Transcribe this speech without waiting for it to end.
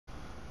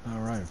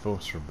Alright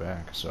folks, we're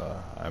back.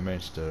 So I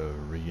managed to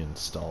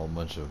reinstall a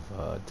bunch of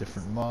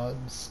different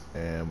mods,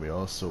 and we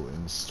also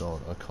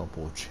installed a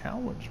couple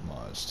challenge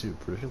mods too,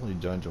 particularly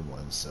dungeon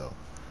ones. So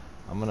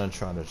I'm gonna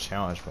try to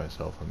challenge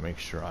myself and make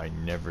sure I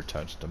never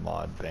touch the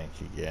mod bank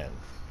again,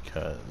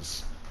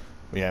 because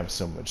we have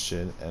so much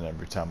shit, and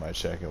every time I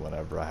check it,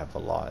 whenever I have a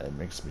lot, it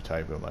makes me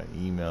type in my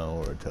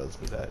email, or it tells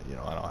me that, you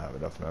know, I don't have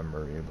enough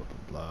memory, blah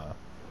blah blah.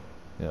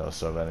 You know,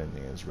 so if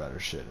anything is rather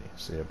shitty.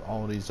 So you have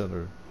all these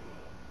other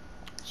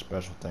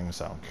special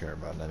things I don't care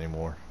about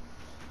anymore,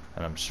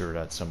 and I'm sure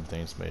that some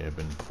things may have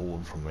been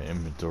pulled from my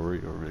inventory,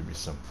 or maybe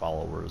some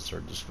followers are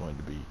just going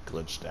to be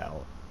glitched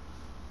out,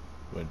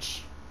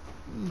 which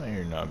may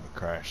or not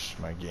crash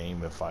my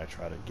game if I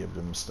try to give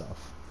them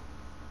stuff.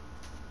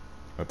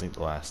 I think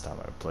the last time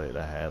I played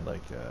I had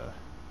like a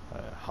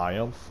high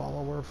elf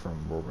follower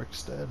from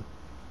Rorikstead,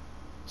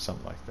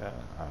 something like that.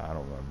 I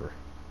don't remember,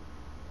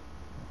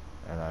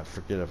 and I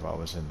forget if I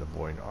was in the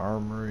Void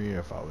Armory,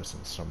 if I was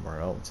in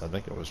somewhere else. I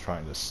think I was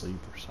trying to sleep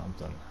or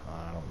something.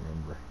 I don't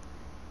remember.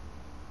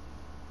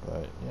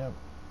 But, yep.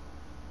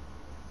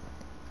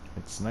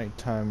 It's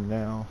nighttime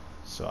now,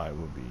 so I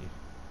will be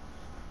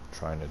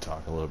trying to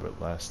talk a little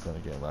bit less. Then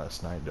again,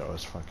 last night I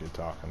was fucking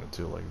talking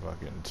until like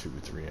fucking 2,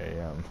 3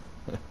 a.m.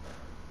 You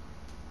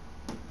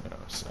know,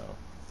 so,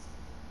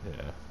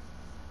 yeah.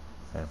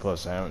 And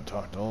plus I haven't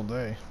talked all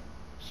day,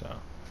 so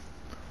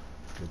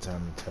good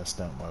time to test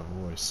out my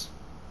voice.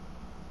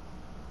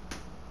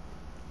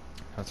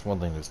 That's one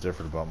thing that's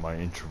different about my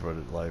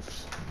introverted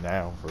life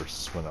now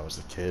versus when I was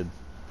a kid.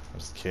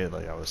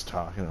 Like I was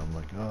talking, I'm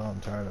like, oh, I'm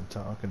tired of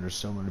talking, there's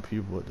so many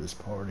people at this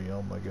party,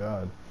 oh my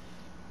god.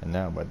 And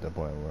now I'm at the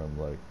point where I'm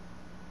like,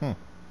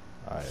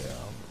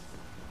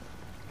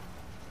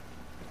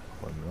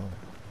 what really?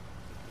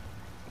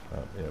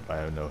 Oh, yep, I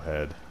have no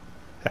head.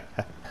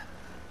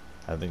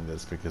 I think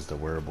that's because the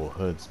wearable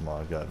hoods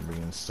mod got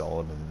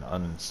reinstalled and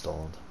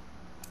uninstalled.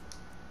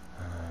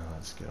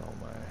 Let's get all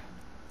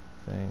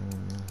my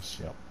things.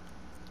 Yep,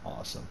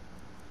 awesome.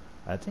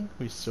 I think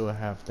we still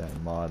have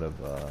that mod of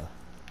the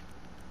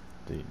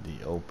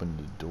open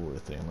the door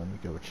thing. Let me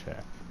go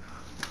check.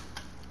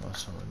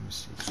 Also, let me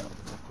see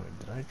something real quick.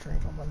 Did I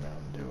drink all my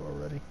Mountain Dew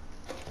already?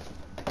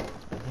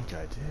 I think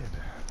I did.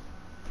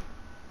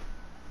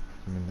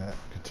 I mean, that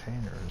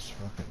container is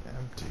fucking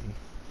empty.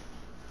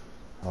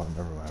 Oh,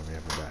 never mind. We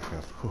have it back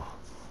up. Whew.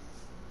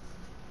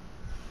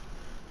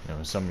 You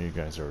know, some of you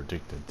guys are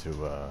addicted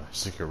to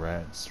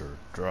cigarettes or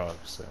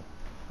drugs. So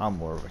I'm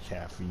more of a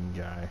caffeine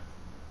guy.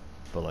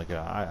 But like,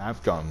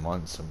 I've gone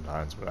months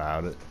sometimes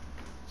without it.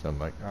 So I'm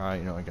like, alright,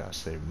 you know, I gotta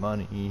save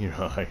money. You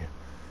know, I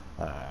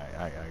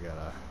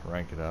gotta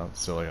rank it out.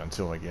 So like,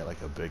 until I get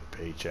like a big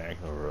paycheck,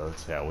 or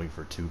let's say I wait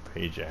for 2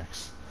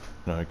 paychecks,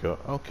 and I go,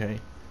 okay,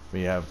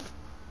 we have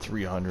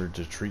 300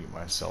 to treat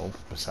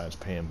myself besides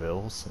paying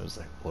bills. And it's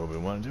like, what do we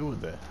want to do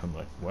with it? I'm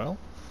like, well,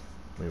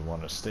 we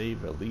want to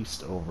save at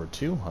least over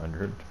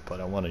 200,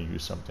 but I want to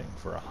use something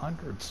for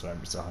 100, so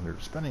I'm just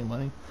 100 spending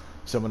money.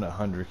 Some of that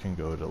 100 can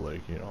go to,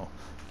 like, you know,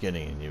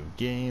 getting a new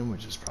game,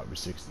 which is probably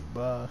 60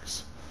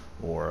 bucks,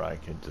 or I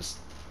could just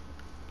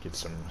get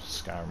some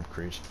Skyrim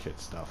creation kit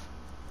stuff.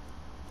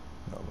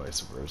 No, vice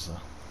versa.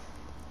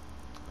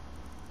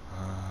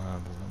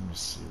 But let me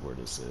see where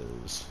this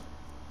is.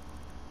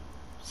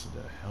 So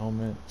the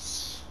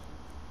helmets.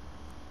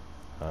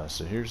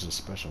 So here's the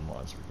special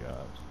mods we got.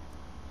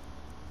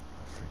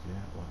 I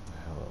forget what the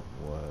hell it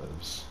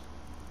was.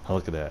 Oh,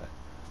 look at that.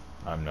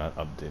 I'm not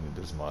updating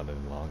this mod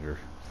any longer.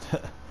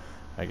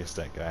 I guess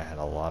that guy had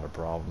a lot of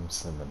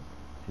problems, and then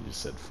he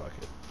just said, fuck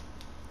it.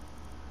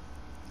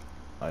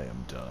 I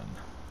am done.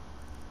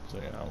 So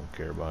yeah, I don't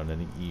care about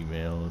any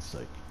emails.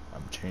 Like,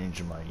 I'm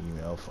changing my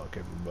email. Fuck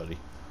everybody.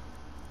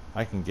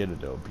 I can get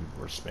it though.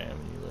 People are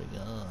spamming you like,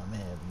 oh, I'm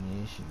having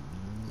an issue.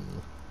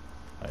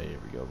 Oh, here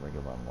we go. Ring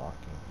of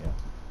unlocking. Yeah.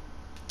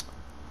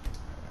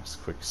 Let's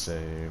quick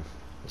save.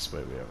 This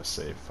way we have a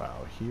save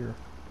file here.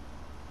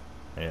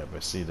 And I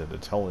see that the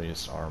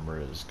Tullius armor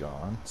is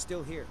gone.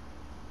 Still here.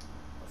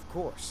 Of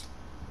course.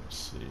 Let's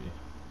see.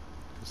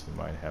 Because he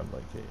might have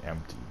like a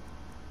empty.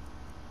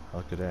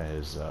 Look at that.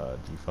 His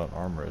default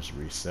armor is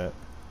reset.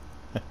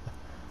 I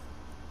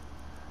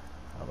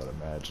would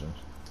imagine.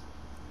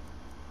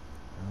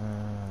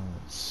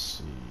 Let's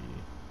see.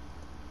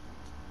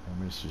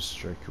 Enemies who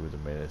strike you with a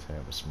melee attack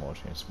have a small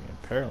chance of being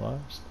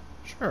paralyzed.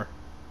 Sure.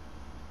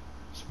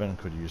 Sven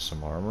could use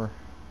some armor.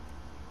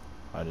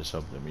 I just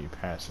hope that me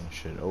passing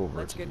shit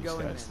over to these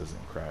guys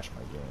doesn't crash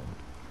my game.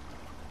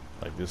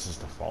 Like, this is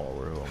the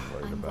follower who I'm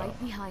worried about. Right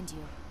behind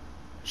you.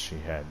 She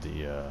had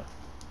the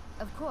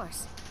Of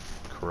course.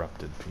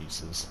 corrupted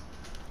pieces.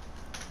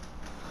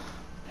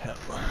 Yep.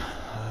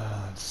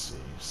 Let's see.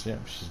 So,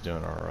 yep, she's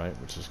doing alright,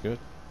 which is good.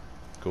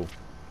 Cool.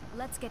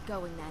 Let's get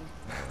going then.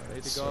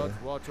 May the gods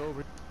watch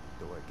over.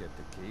 Do I get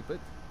to keep it?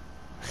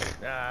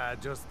 Ah,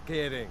 just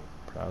kidding.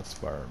 Proud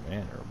Spire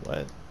Man, or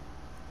what?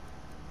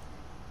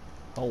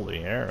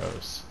 Holy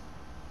arrows.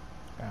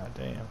 God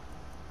damn.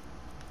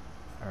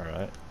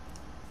 Alright.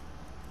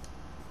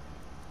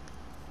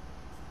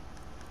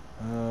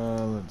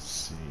 Let's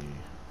see.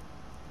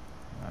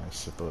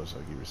 suppose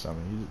I'll give you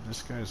something.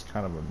 This guy's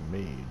kind of a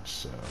mage,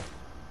 so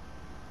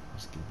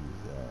let's give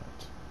you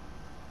that.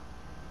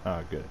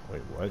 Ah, good.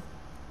 Wait, what?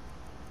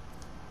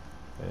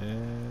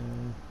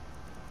 And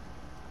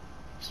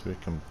so he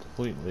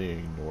completely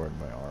ignored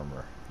my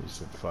armor. He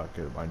said, fuck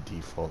it, my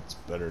default's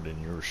better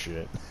than your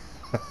shit.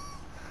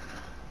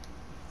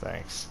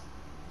 Thanks.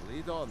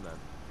 Lead on then.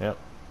 Yep.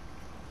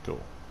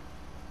 Cool.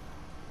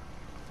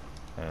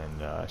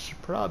 And I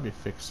should probably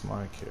fix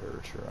my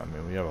character. I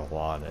mean, we have a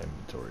lot of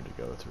inventory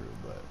to go through,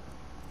 but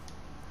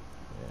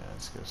yeah,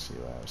 let's go see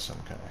if I have some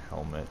kind of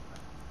helmet.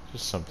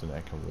 Just something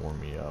that can warm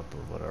me up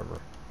or whatever.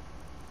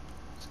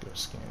 Let's go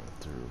scan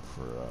it through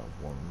for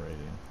warm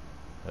rating.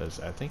 As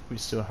I think we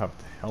still have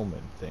the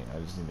helmet thing. I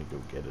just need to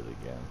go get it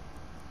again.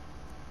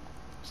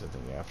 Because I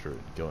think after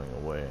it going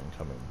away and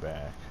coming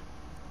back,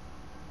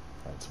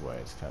 that's why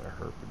it's kind of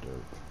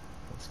herp-a-derp.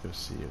 Let's go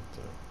see if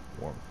the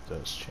warmth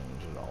does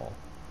change at all.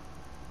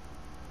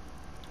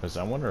 Because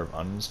I wonder if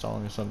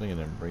uninstalling something and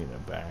then bringing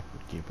it back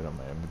would keep it on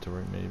my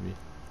inventory, maybe.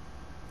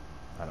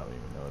 I don't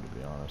even know, to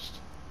be honest.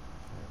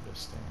 Where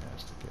this thing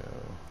has to go.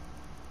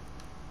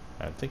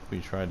 I think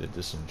we tried to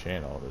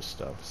disenchant all this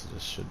stuff, so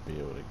this should be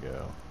able to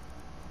go.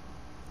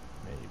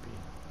 Maybe.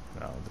 I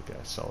don't think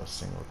I saw a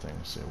single thing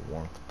say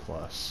warmth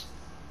plus.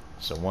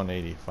 So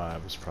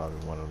 185 is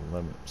probably one of the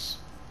limits.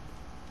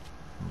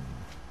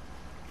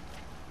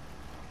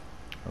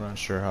 I'm not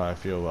sure how I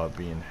feel about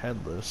being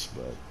headless,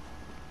 but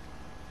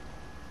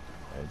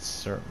it's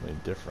certainly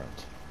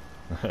different.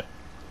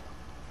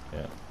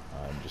 Yeah,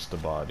 I'm just a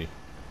body.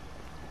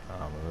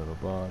 I'm a little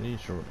body,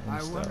 short and I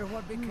stuff. wonder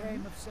what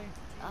became of Saint.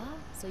 Ah,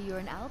 so you're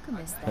an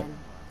alchemist then.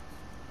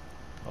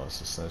 Oh, it's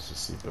just nice to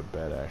see if the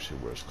bed actually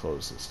wears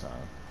clothes this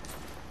time.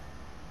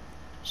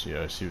 See,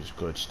 she was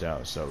glitched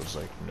out, so I was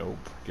like,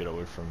 nope, get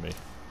away from me.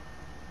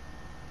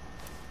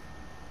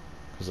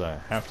 Because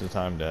half the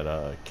time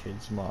that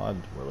kids mod,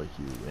 where like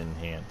you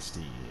enhance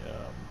the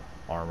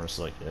armor,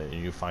 so like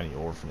you find the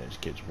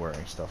orphanage kids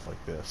wearing stuff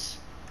like this.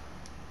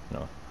 You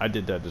know, I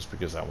did that just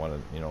because I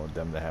wanted, you know,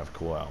 them to have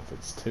cool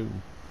outfits too.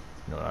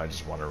 You know, I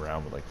just went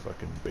around with like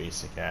fucking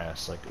basic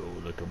ass, like,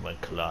 oh, look at my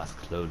cloth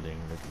clothing,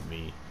 look at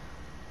me.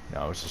 You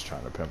know, I was just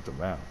trying to pimp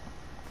them out.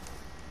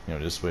 You know,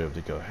 this way of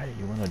to go, hey,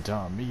 you want to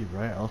dom me,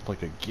 right? I look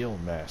like a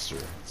guild master.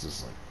 It's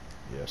just like,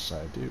 yes,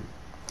 I do.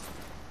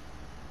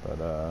 But,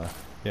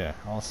 yeah,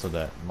 also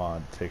that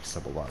mod takes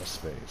up a lot of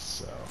space,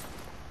 so,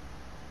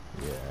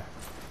 yeah.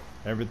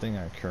 Everything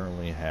I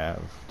currently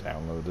have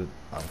downloaded,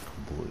 I'm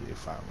completely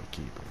fine with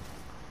keeping.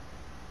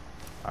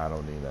 I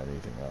don't need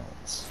anything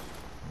else.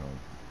 You know?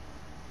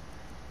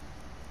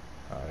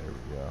 Alright, here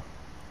we go.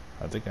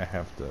 I think I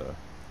have to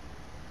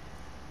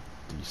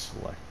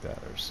deselect that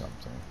or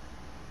something.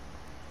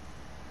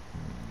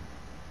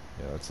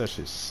 Yeah, let's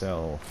actually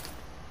sell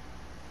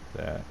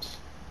that.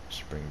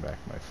 Just bring back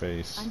my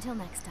face. Until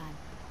next time.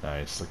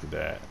 Nice, look at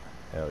that.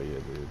 Hell yeah,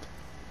 dude.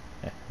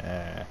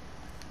 Then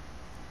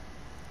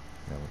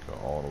we go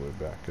all the way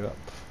back up.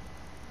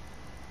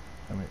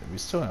 I mean, we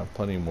still have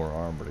plenty more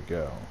armor to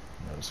go.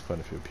 You know, there's quite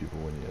a few people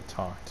we need to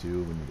talk to.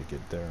 We need to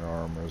get their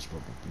armors, blah,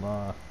 blah,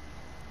 blah.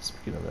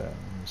 Speaking of that, let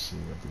me see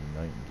what the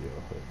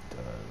Nightingale hood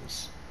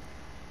does.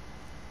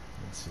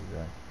 Let's see,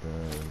 that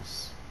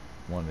does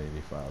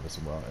 185 as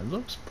well. It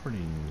looks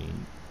pretty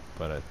neat,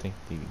 but I think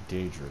the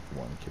Daedric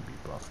one can be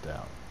buffed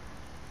out.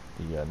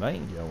 The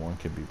Nightingale one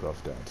can be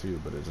buffed out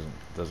too, but it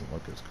doesn't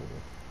look as cool.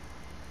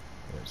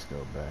 Let's go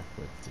back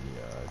with the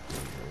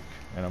Daedric.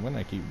 And I'm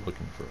gonna keep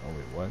looking for, oh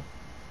wait, what?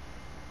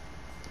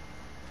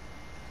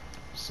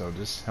 So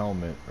this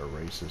helmet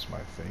erases my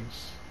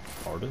face.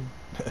 Pardon?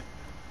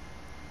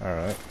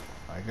 Alright.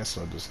 I guess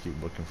I'll just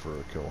keep looking for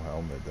a cool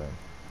helmet then.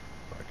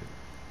 Fuck it.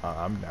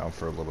 I'm down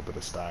for a little bit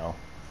of style.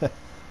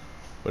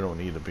 We don't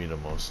need to be the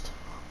most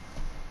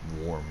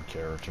warm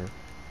character.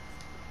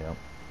 Yep.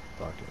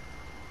 Fuck it.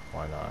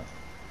 Why not?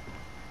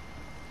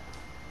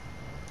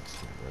 Let's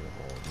get rid of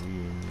all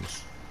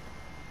these.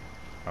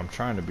 I'm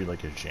trying to be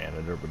like a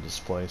janitor with this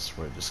place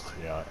where I just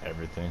clear out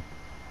everything.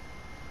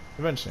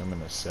 Eventually I'm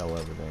going to sell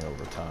everything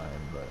over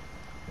time, but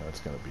you know,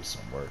 it's going to be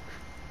some work.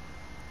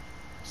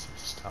 Let's see,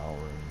 style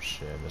room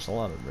shit. There's a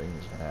lot of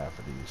rings in half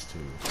of these too.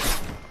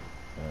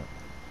 Yeah.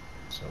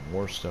 So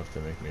more stuff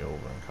to make me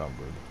over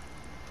encumbered.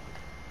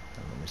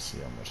 And let me see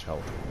how much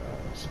health we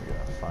got. So we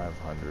got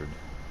 500.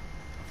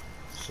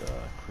 Let's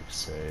quick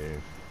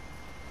save.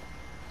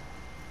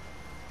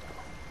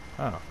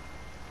 Oh.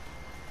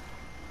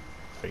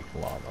 Fake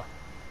lava.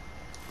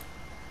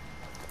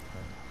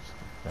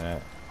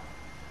 That.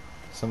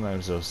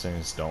 Sometimes those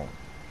things don't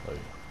like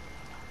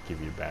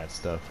give you bad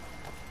stuff.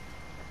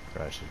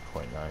 They're actually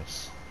quite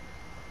nice.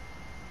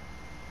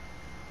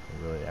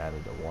 They really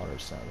added the water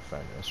sound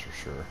effect, that's for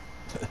sure.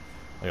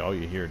 Like all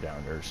you hear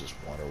down there is just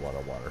water, water,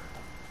 water.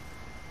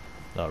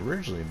 Now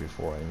originally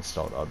before I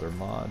installed other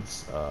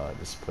mods,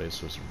 this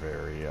place was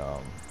very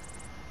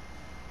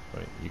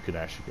you could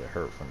actually get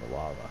hurt from the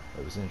lava.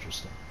 It was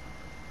interesting.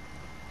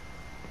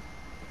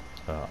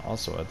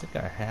 Also, I think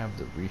I have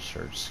the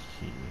research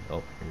key.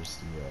 Oh, here's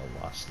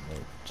the lost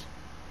note.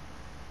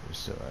 There's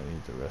So I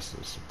need the rest of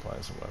the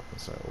supplies and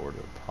weapons I ordered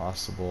if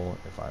possible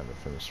if I haven't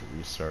finished the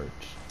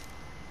research.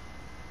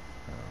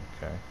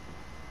 Okay.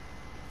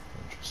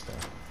 Interesting.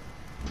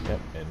 Yep,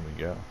 in we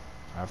go.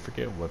 I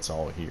forget what's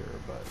all here,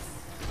 but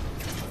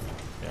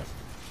yeah.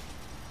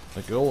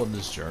 The goal of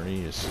this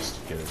journey is just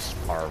to get as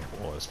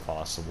powerful as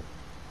possible.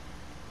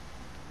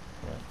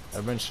 Yeah.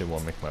 Eventually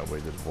we'll make my way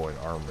to the Void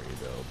Armory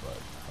though, but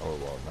oh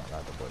well,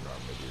 not the Void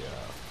Armory,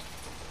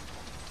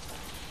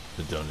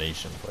 the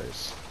donation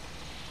place.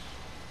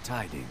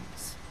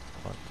 Tidings.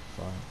 What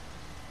the fuck?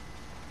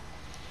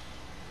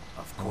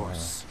 Of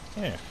course.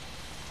 Yeah.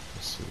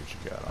 Let's see what you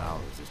got on.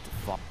 Ours is to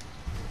follow.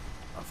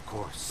 Of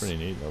course. Pretty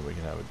neat though, we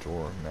can have a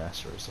Dwarven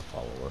Master as a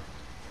follower.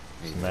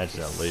 Just imagine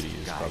that lady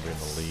is probably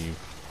gonna leave.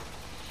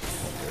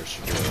 Oh, there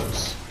she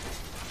goes.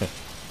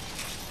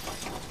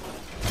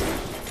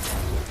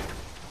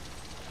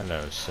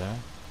 Hello, sir.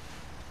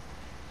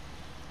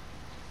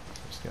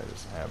 This guy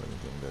doesn't have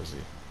anything, does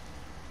he?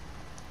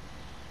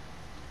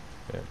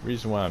 Yeah,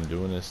 reason why I'm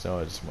doing this though,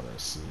 I just want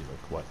to see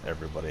like what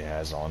everybody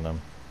has on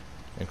them,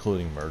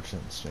 including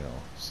merchants, you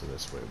know, so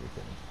this way we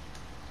can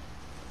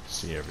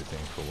see everything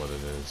for what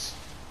it is.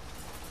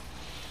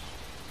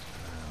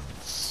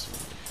 Let's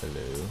see.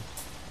 Hello.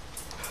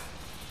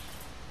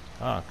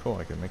 Ah, cool.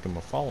 I can make him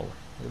a follower.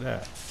 Look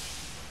at that.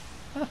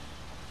 Huh.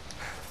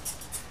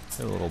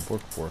 Got a little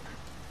bork.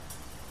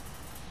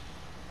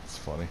 That's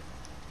funny.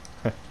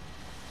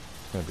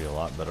 Gonna be a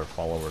lot better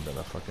follower than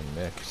a fucking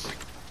mix.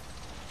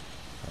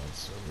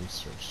 That's a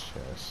research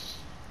chest.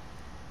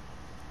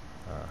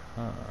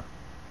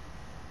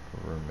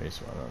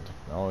 Roommates on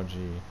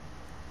technology.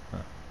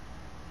 Huh.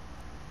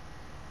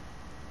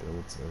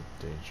 Builds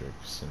a Daedric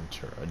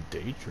center. A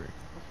Daedric?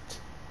 What?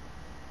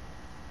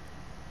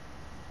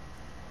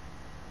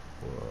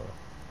 Whoa.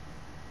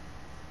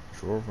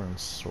 Dwarven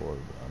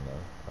sword on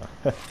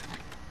the.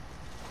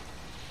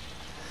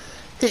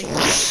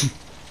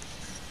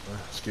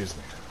 Excuse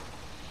me.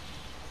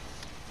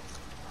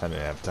 I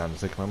didn't have time to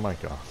take my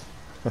mic off.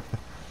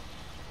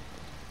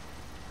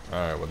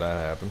 Alright, well that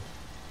happened.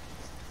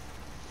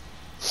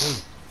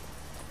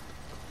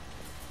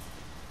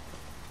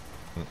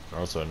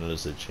 Also, I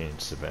noticed they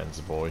changed Savan's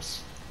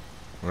voice.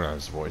 Well, not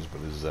his voice,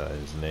 but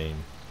his name.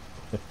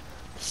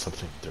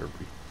 Something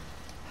derby.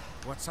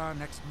 What's our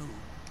next move?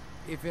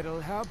 If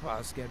it'll help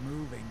us get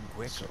moving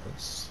quicker. So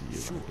let's see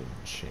if I can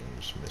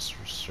change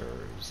Mr.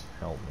 Sir's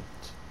helmet.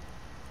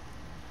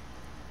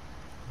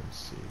 Let's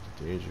see,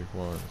 the Daedric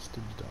one is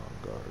the Dawn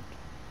Guard.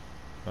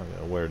 Not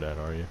gonna wear that,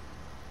 are you?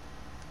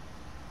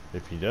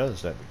 If he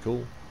does, that'd be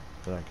cool.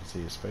 Then I can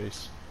see his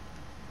face.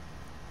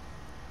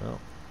 No,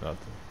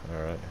 nothing.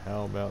 Alright,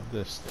 how about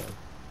this then?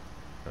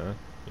 Huh?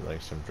 You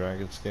like some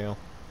dragon scale?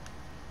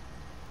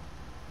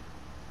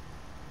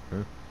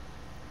 Huh?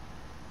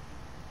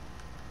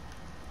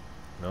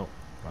 Nope.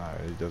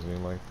 Alright, he doesn't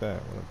even like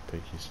that. What a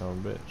picky son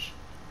of a bitch.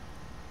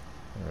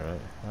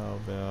 Alright, how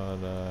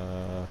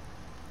about,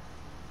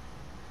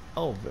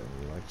 Elven?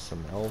 You like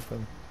some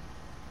Elven?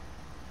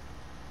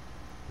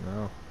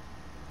 No?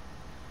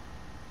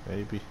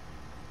 Maybe?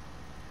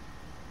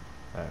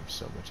 I have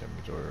so much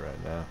inventory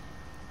right now.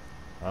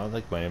 I don't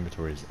think my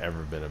inventory has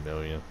ever been 1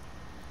 million.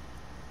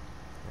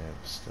 Yeah,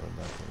 but still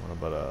nothing. What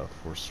about a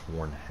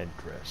Forsworn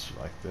headdress? You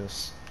like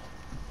this?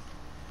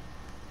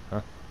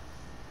 Huh?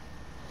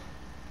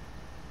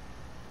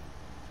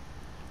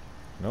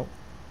 Nope.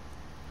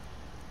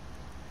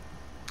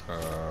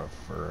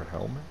 For a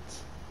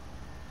helmet?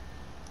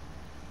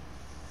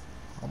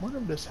 I wonder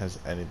if this has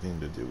anything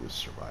to do with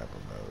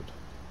survival mode.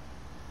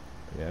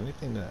 Yeah,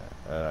 anything that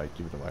I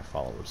keep it to my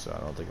followers, so I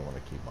don't think I want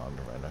to keep on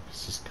right now,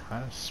 because this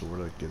kind of sort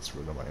of gets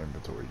rid of my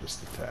inventory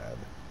just a tad.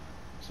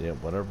 So yeah,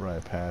 whatever I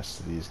pass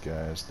to these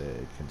guys,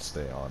 they can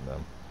stay on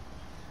them.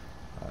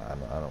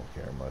 I don't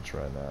care much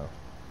right now.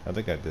 I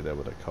think I did that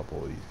with a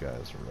couple of these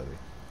guys already.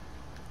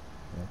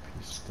 Yep,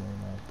 he's still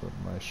not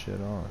putting my shit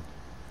on.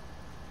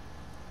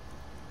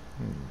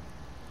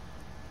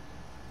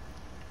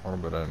 Or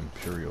about an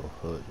Imperial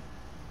hood.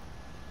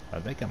 I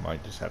think I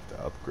might just have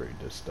to upgrade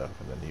this stuff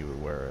and then he would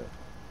wear it.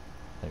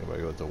 I think if I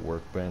go with the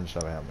workbench,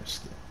 I have my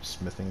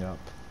smithing up,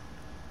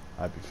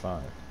 I'd be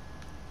fine.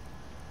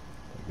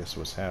 I guess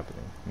what's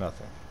happening?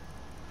 Nothing.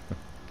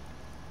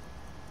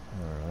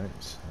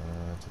 Alright,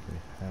 do we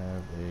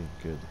have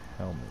a good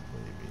helmet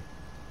maybe?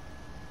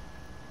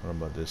 What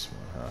about this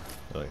one,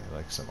 huh?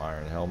 Like some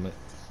iron helmet?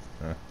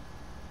 Huh?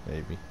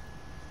 Maybe.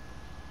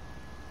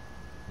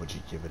 Would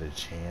you give it a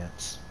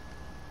chance?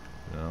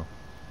 No?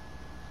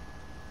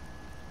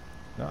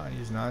 No,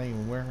 he's not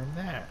even wearing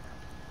that.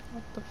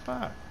 What the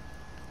fuck?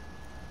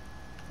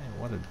 Man,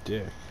 what a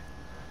dick.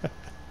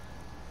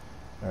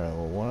 Alright,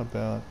 well what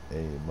about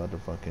a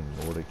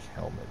motherfucking Nordic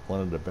helmet? One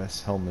of the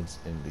best helmets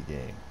in the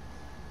game.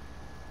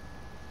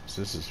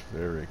 So this is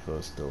very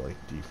close to like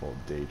default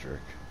Daedric.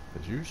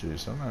 But usually,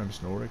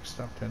 sometimes Nordic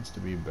stuff tends to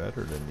be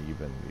better than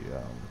even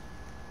the,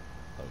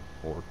 like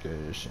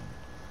Orcish and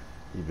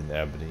even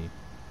Ebony,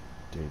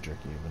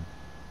 Daedric even.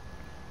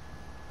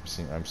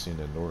 I've seen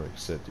the Nordic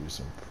set do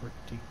some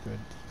pretty good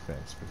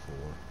defense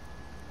before.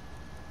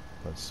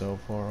 But so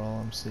far all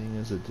I'm seeing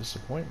is a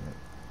disappointment.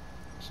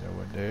 So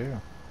what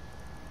do?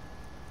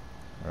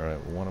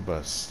 Alright, well, what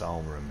about a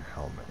Skyrim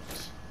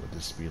helmet? Would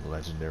this be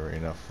legendary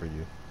enough for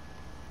you?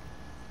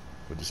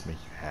 Would this make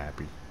you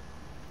happy?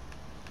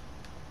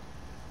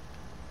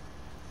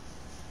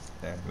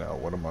 And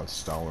what about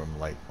Skyrim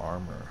light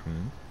armor?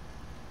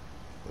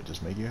 Would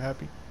this make you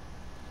happy?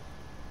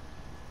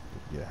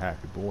 You a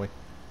happy boy?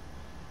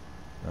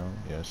 No?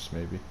 Yes,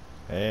 maybe?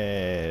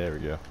 Hey, there we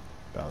go.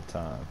 About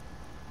time.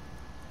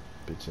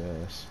 Bitch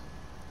ass.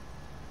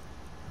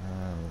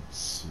 Let's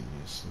see.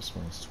 So this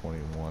one's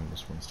 21,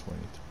 this one's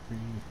 23.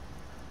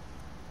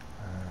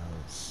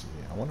 Let's see.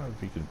 I wonder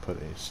if we can put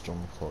a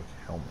Stormcloak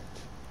helmet.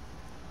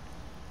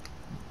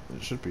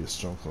 There should be a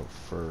Stormcloak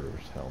fur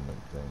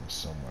helmet thing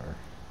somewhere.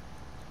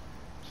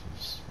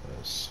 This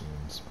is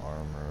Soon's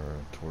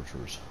armor,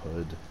 Torturer's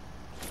hood.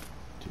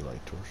 Do you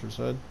like Torturer's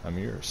hood? I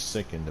mean, you're a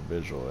sick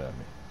individual. I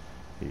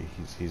mean,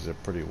 he's a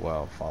pretty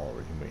wild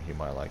follower. He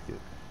might like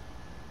it.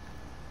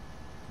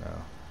 No.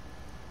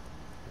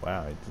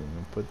 Wow, he didn't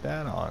even put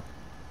that on.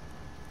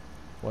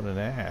 What an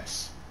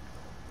ass.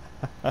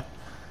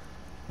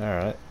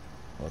 Alright.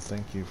 Well,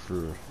 thank you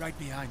for Right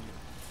behind you.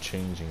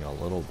 changing a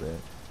little bit.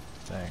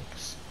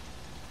 Thanks.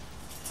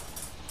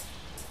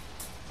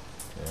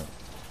 Yeah.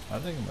 I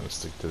think I'm going to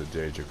stick to the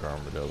Daedric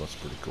armor though. That's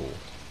pretty cool.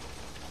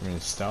 I mean,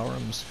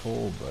 Skyrim's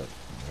cool, but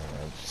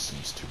it just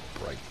seems too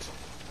bright.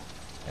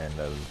 And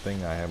the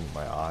thing I have in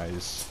my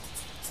eyes,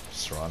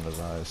 Sarana's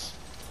eyes,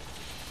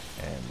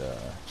 and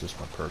just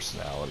my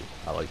personality.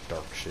 I like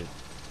dark shit.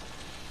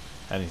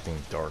 Anything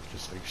dark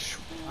is like shoo.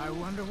 I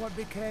wonder what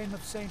became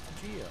of Saint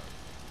Geo.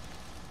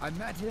 I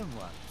met him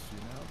once, you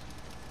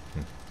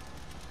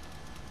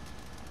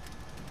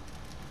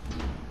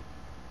know.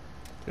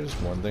 There's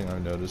one thing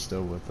I've noticed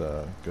though with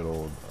good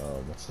old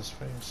what's his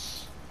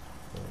face?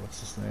 What's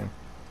his name?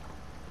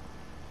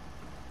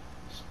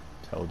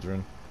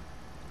 Teldrin.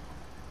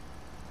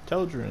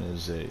 Teldrin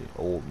is a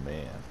old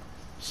man,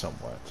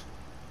 somewhat.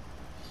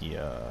 He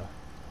I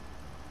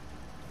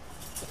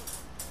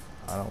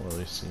don't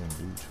really see him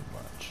do too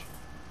much.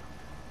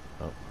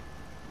 Oh,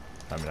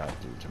 I mean,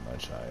 not do too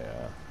much.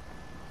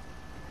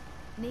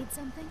 Need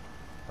something?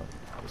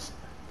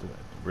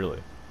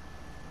 Really?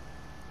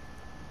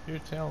 You're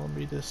telling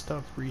me this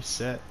stuff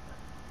reset?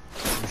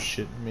 You're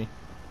shitting me?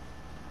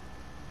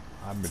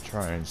 I've been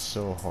trying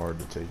so hard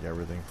to take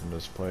everything from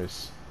this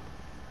place,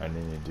 and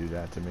then you do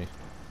that to me.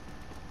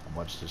 How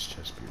much this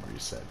chest be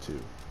reset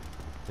too?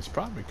 It's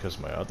probably because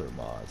my other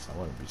mods. I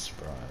wouldn't be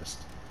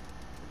surprised.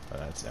 But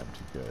that's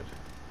empty good.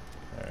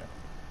 Alright.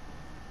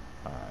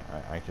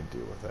 I can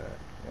deal with that.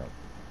 Yep.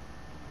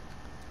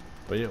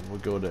 But yeah, we'll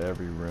go to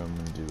every room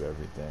and do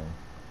everything.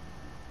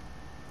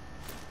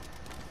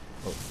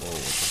 Oh, whoa, what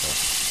the fuck?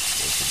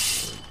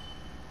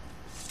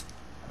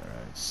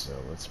 Alright, so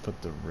let's put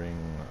the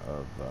ring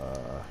of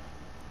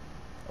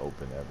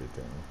open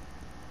everything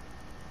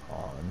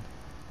on.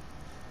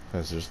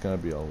 Because there's going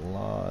to be a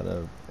lot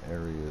of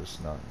areas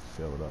not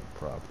filled up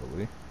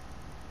properly.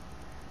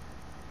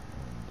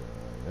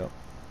 And, yep.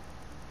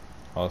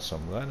 Also,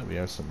 I'm glad that we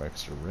have some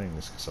extra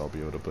rings, because I'll be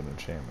able to put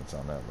enchantments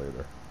on that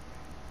later.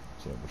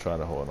 So we'll try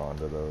to hold on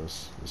to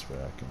those. This way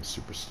I can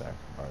super stack.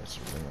 Alright,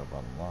 so ring of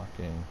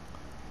unlocking.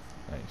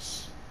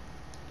 Nice.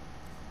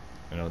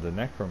 You know, the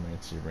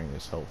necromancy ring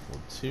is helpful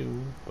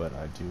too, but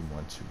I do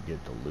want to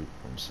get the loot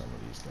from some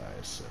of these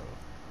guys, so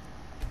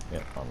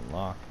yeah,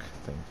 unlock.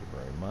 Thank you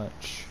very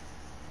much.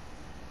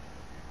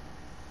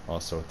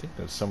 Also, I think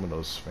there's some of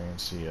those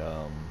fancy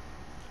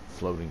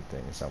floating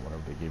things. I wonder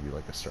if they give you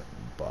like a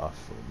certain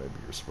buff, or maybe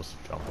you're supposed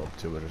to jump up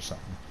to it or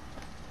something.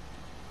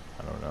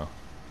 I don't know.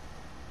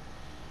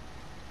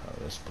 Oh,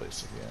 this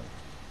place again.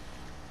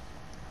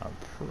 I'm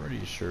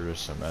pretty sure there's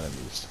some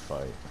enemies to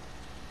fight.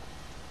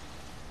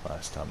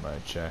 Last time I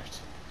checked.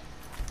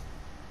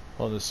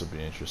 Well, this will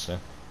be interesting.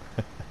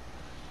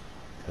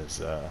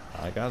 Because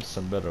I got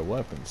some better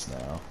weapons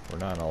now. We're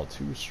not all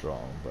too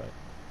strong, but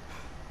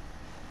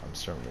I'm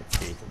certainly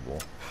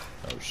capable.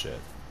 Oh shit.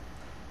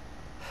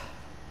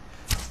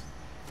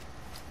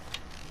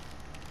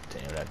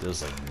 Damn, that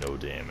does like no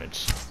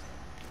damage.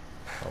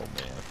 Oh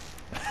man.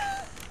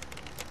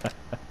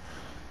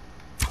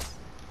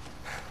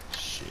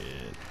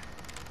 Shit.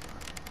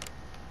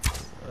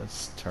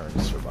 Let's turn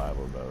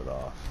survival mode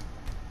off.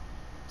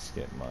 Let's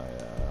get my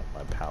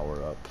my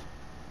power up.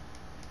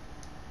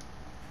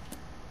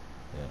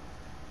 Yeah.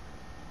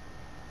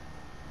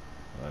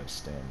 Alright,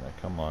 stamina.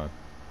 Come on.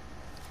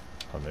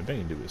 Oh, maybe I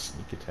can do a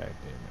sneak attack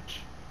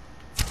damage.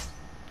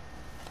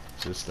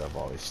 This stuff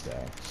always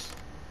stacks.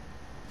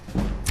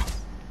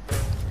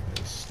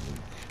 Okay,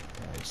 sneak.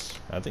 Nice.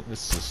 I think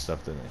this is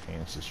stuff that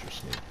enhances your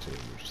sneak too,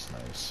 which is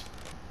nice.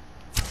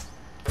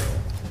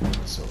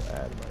 So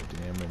add my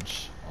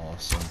damage.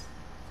 Awesome.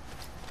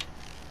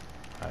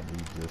 I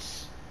need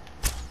this.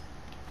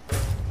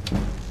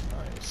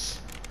 Nice.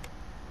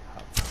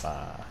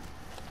 Hoppa.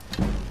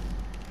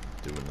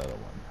 Do another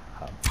one.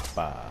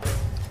 Hoppa.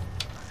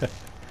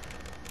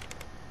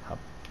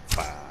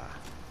 Hoppa.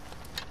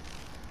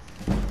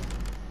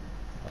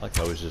 I like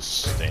how he's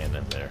just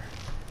standing there,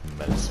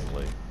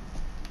 menacingly,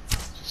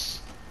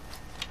 just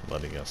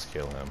letting us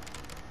kill him.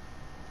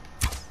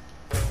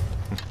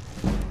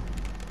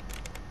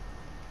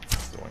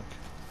 Doink.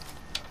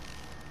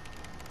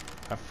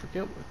 I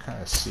forget what kind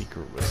of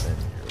secret was in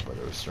here, but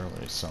it was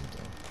certainly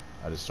something.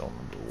 I just don't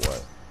remember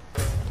what.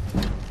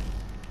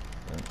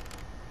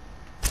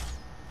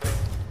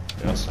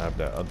 We also have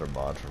that other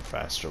mod for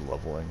faster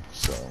leveling,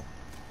 so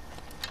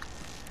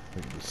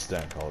we can just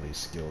stack all these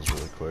skills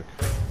really quick.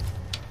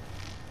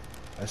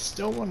 I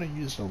still want to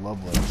use the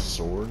leveling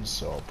swords,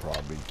 so I'll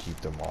probably keep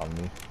them on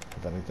me,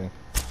 if anything.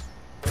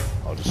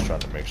 I'll just try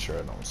to make sure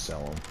I don't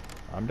sell them.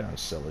 I'm down to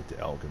sell it to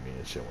alchemy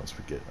and shit once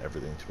we get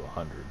everything to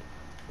 100.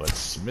 But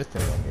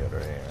smithing, on the other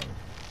hand,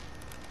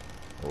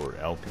 or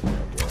alchemy,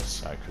 I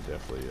guess, I could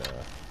definitely,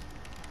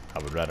 I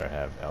would rather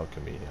have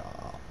alchemy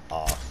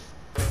off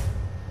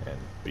and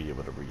be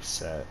able to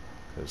reset,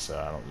 because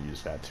I don't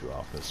use that too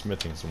often.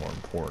 Smithing's more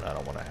important. I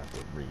don't want to have to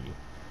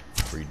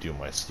redo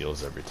my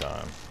skills every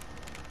time.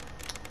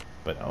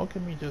 But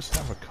alchemy does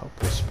have a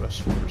couple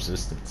special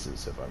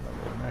resistances, if I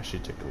remember. Let me actually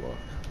take a look.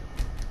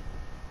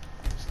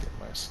 Let's get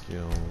my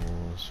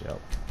skills.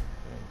 Yep.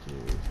 Thank you.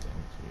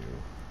 Thank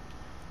you.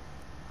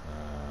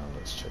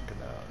 Let's check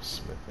it out.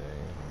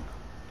 Smithing.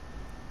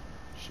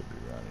 Should be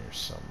around here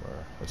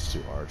somewhere. Let's do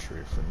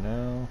archery for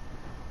now.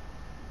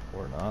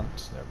 Or not.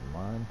 Never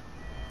mind.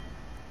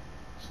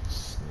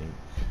 Just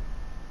sneak.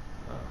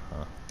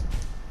 Uh-huh.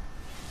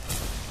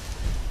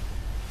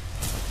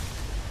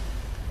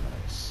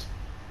 Nice.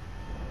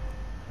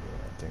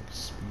 Yeah, I think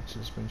speech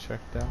has been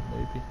checked out,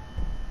 maybe.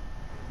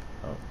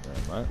 Oh,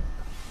 never mind.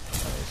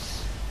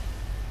 Nice.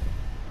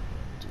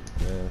 Do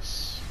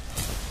this.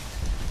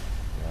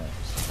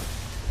 Nice.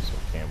 So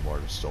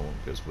Camboard is stolen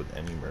because with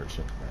any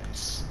merchant.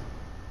 Nice.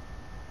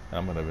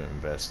 I'm gonna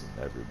invest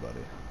in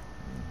everybody.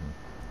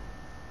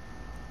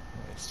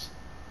 Nice.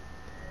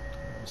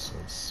 So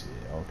let's see.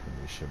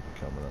 Alchemy should be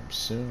coming up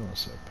soon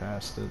unless I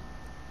passed it.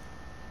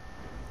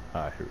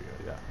 Ah, here we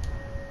go. Yeah.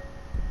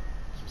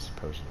 Just a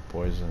potion of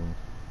poison.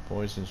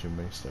 Poisons you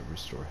mix that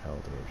restore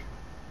health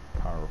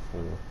are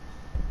powerful.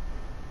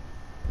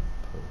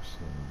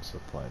 Potions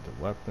applied to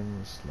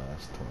weapons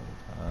last 20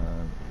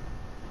 times.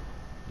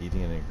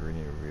 Eating an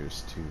ingredient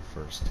removes 2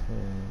 first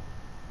hit.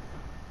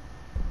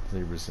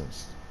 They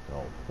resist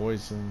all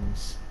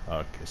poisons.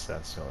 Okay, so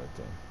that's the only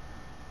thing.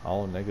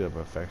 All negative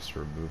effects are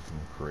removed from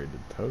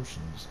created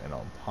potions, and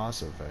all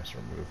positive effects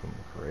are removed from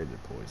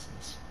created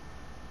poisons.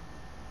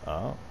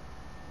 Oh.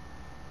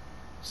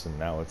 So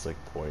now it's like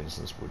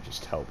poisons would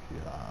just help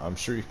you. I'm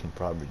sure you can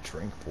probably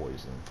drink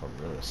poison from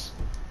this.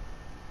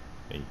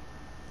 Hey.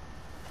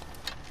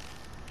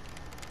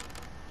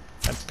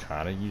 That's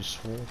kind of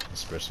useful,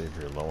 especially if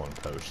you're low on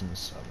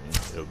potions. I mean,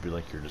 it would be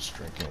like you're just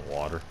drinking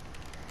water.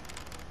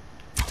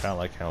 Kind of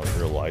like how in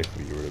real life,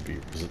 if you were to be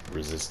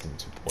resistant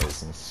to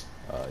poisons,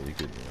 you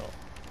could, you know,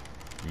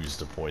 use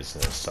the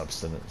poison as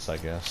substance, I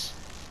guess.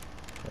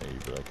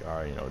 You'd be like,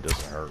 alright, you know, it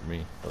doesn't hurt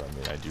me, but I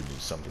mean, I do need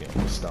something in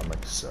my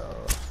stomach, so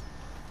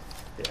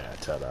yeah,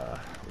 ta-da,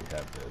 we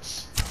have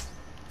this.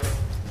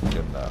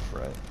 Good enough,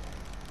 right?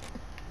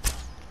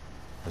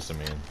 Because I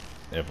mean,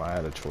 if I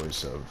had a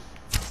choice of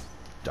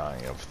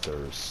dying of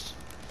thirst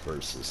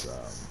versus,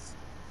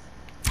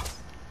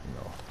 you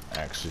know,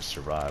 actually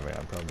surviving,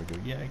 I'd probably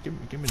go, yeah, give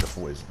me the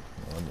poison.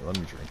 You know, let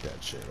me drink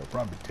that shit. It'll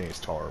probably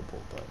taste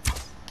horrible, but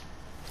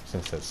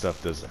since that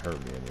stuff doesn't hurt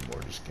me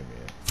anymore, just give me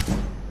it.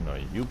 You know,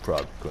 you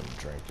probably couldn't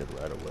drink it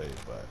right away,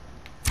 but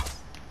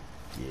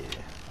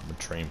yeah, I'm a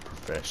trained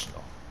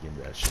professional. Give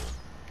me that shit.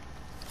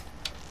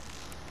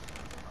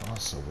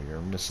 Also, we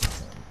are missing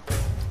him.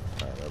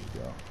 Alright, there we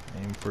go.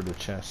 Aim for the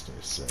chest,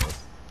 they say.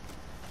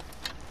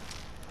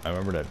 I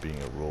remember that being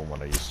a rule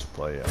when I used to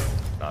play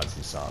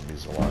Nazi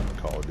Zombies a lot in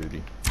Call of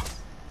Duty.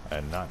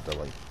 And not the,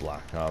 like,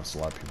 Black Ops. A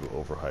lot of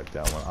people overhyped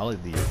that one. I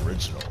like the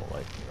original,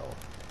 like, you know,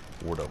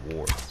 World of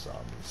War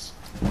Zombies.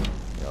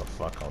 You know,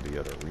 fuck all the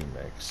other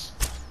remakes.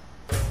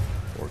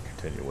 Or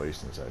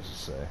continuations, I should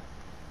say.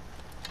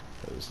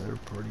 Because they're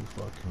pretty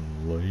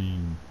fucking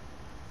lame.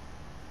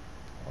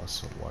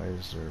 Also, why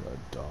is there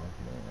a dog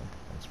man?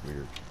 That's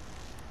weird.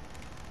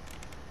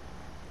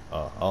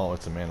 Oh,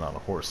 it's a man on a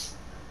horse.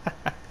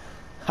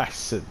 I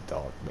said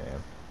dog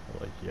man.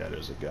 Like, yeah,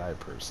 there's a guy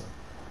person.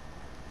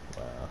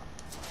 Wow.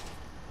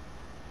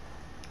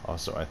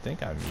 Also, I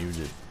think I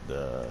muted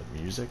the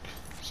music,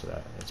 so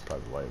that's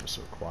probably why it was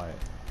so quiet.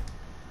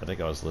 I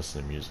think I was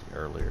listening to music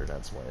earlier,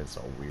 that's why it's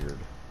all weird.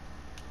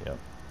 Yep.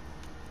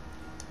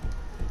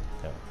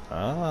 Yep.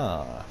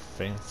 Ah,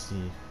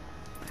 fancy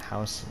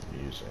house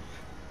music.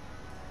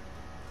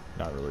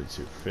 Not really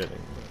too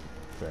fitting, but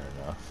fair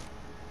enough.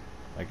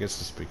 I guess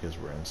it's because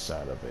we're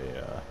inside of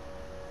a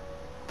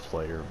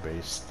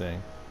player-based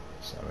thing.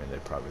 So, I mean, they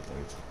probably think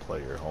it's a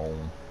player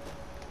home.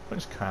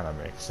 Which kind of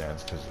makes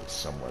sense because it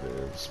somewhat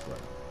is, but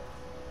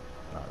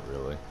not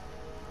really.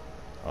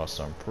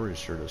 Also, I'm pretty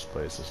sure this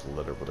place is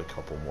littered with a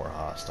couple more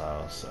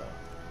hostiles, so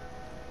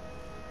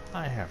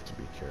I have to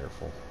be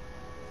careful.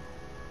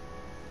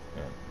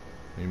 Yeah.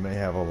 We may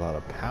have a lot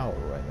of power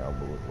right now,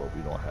 but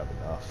we don't have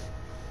enough.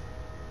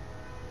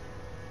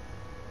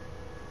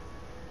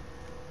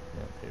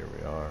 Yep, here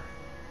we are.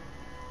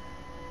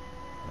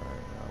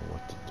 Alright, now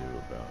what to do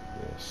about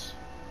this?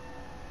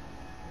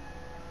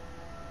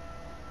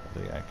 I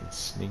think I can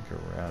sneak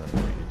around and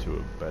make it to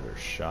a better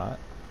shot.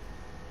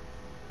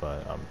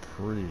 But I'm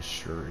pretty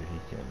sure he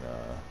can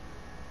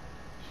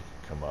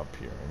come up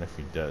here. And if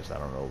he does, I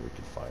don't know if we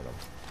can fight him.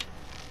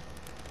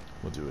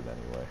 We'll do it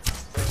anyway.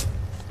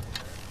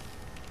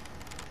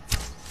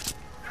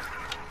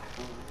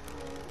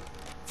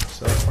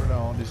 So far now,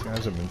 all these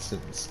guys have been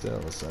sitting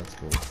still, so that's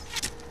cool.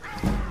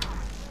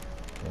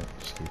 Yep,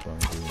 just keep on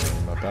giving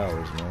me my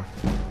powers, man.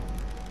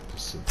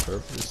 Just sit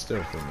perfectly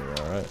still for me,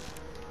 alright?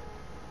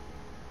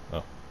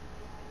 Oh.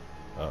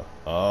 Oh.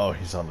 Oh,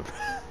 he's on the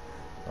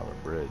on the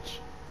bridge.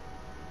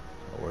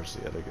 Oh, where's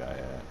the other guy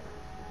at?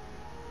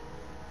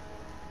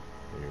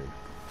 Weird.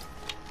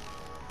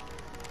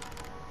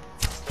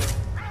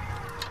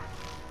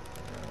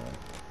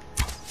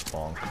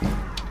 Bonk.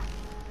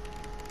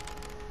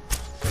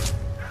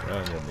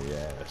 Right in the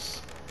ass.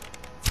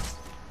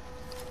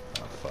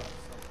 Oh fuck.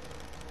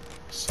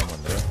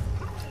 Someone there?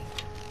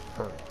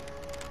 Hurry.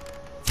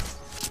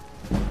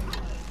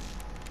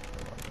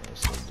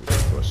 Let's do the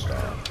push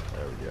down.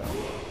 There we go.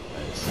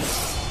 Nice.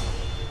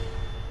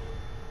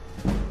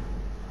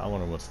 I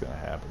wonder what's gonna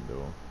happen to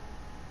him.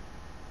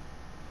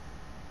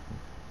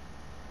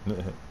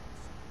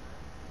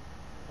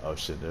 Oh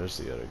shit, there's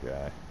the other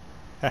guy.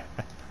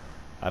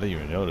 I didn't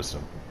even notice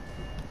him.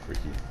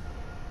 Freaky.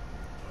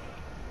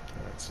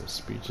 Alright, so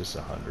speech is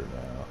 100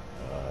 now.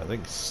 I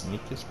think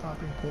sneak is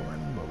probably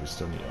important, but we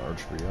still need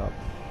archery up.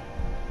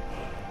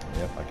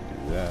 Yep, I can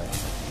do that.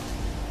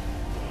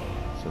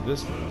 So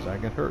this means I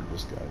can hurt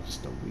this guy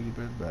just a wee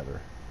bit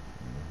better.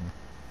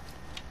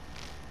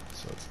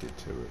 So let's get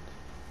to it.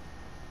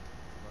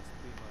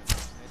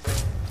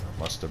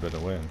 Must have been a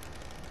win.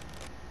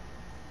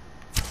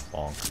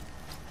 Bonk.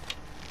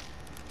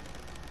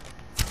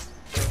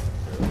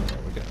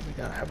 We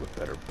gotta have a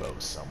better bow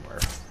somewhere.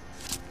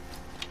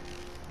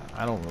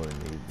 I don't really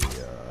need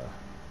the,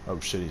 oh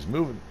shit, he's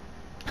moving.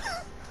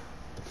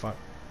 The fuck?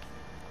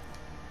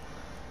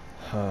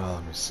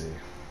 Let me see.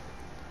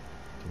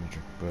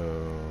 Dimitri bow.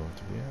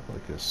 Do we have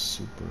like a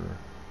super...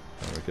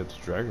 Oh, we got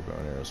the Dragon Bow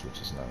and arrows,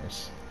 which is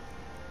nice.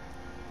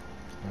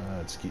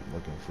 Let's keep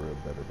looking for a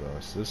better bow.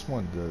 So this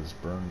one does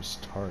burns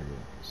target.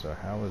 So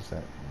how is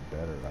that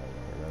better? I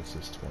wonder. That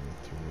says 23.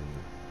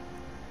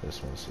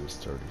 This one says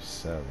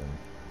 37.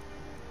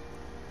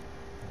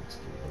 Let's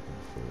keep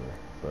looking for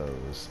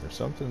bows. If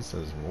something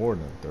says more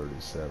than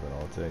 37,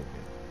 I'll take it.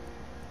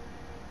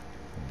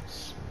 Let's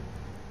see.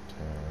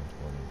 10,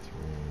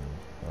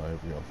 23. Oh, here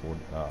we go. 40.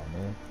 Oh,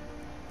 man.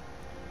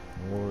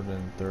 More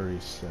than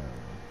 37.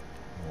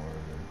 More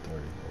than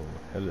 30. Oh,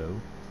 hello.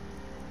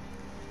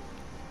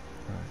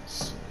 Let's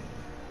see.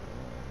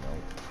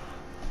 Nope.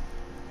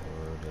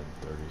 More than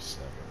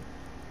 37.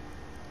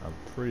 I'm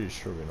pretty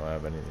sure we don't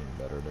have anything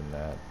better than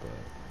that, but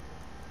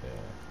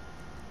yeah.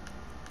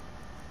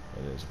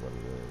 It is what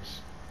it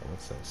is. Oh,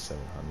 what's that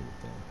 700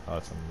 thing? Oh,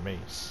 it's a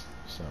mace.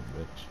 Son of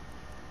a bitch.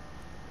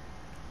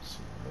 Let's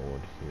see,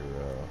 Lord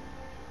Hero.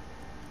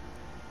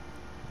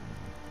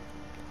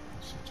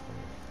 Let's see,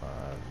 25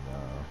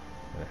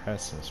 now. It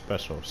has some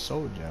special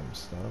soul gem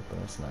stuff, but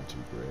that's not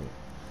too great.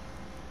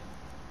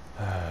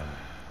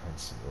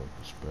 Let's see,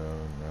 Locust Bow,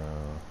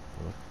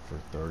 no. Look for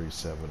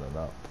 37 and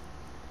up.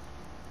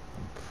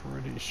 I'm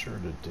pretty sure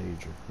the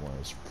Daedric one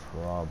is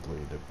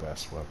probably the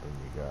best weapon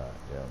we got,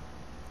 yeah.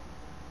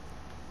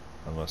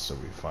 Unless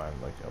we find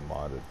like a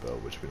modded bow,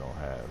 which we don't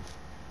have.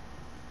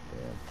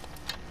 Damn.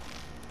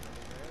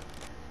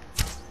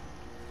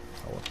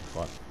 Oh, what the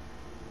fuck?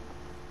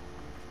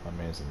 My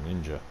man's a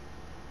ninja.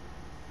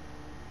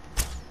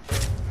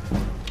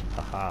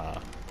 Haha.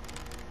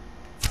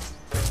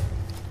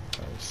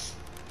 Nice.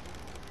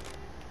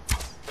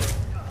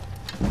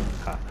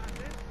 Ha.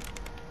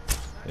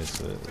 This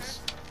is.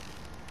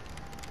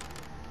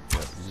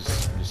 Yep, you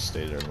just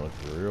stay there and look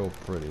real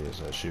pretty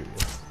as I shoot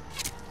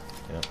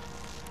you. Yep.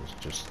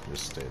 Just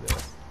stay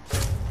there.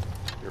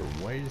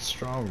 You're way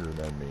stronger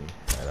than me,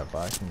 and if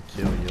I can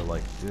kill you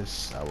like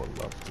this, I would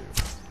love to.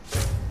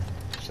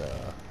 So,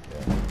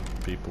 yeah.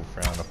 People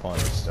frown upon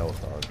the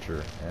stealth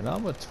archer, and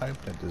I'm a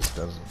type that just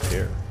doesn't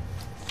care.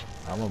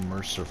 I'm a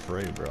mercer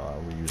fray, bro. I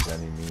will use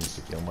any means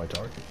to kill my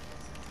target.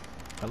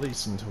 At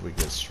least until we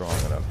get strong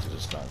enough to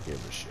just not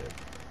give a shit.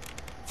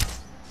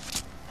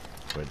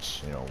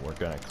 Which, you know, we're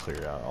gonna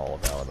clear out all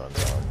of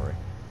Aladon's armory.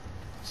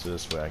 So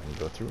this way I can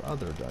go through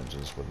other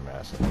dungeons with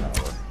massive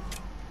power.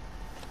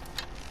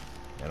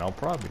 And I'll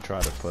probably try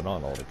to put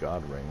on all the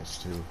god rings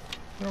too.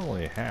 I don't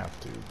really have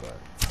to, but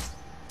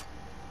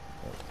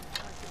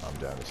I'm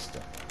down to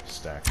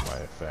stack my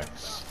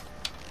effects.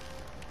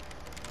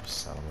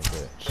 Son of a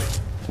bitch.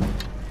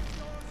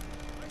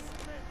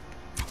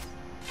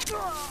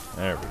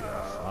 There we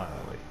go,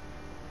 finally.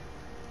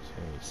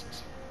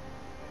 Jesus.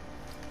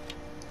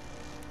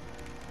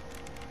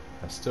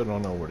 I still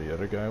don't know where the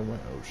other guy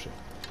went. Oh shit.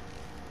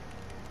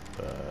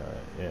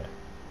 Yeah.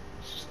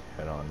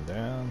 head on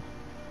down.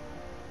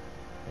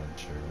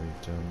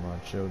 Enchilito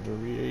Macho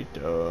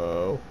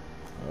Dorito.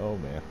 Oh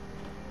man.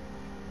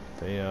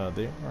 They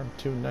aren't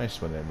too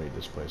nice when they made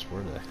this place,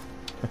 were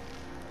they?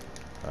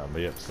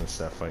 But yep, since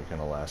that fight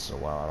kinda lasted a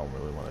while, I don't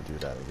really want to do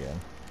that again.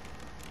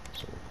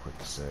 So quick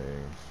save.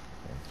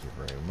 Thank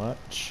you very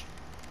much.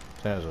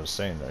 As I was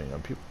saying though, you know,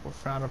 people were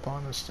frowned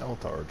upon as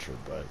stealth archer,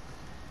 but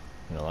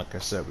you know, like I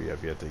said, we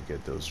have yet to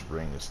get those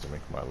rings to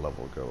make my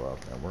level go up.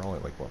 And we're only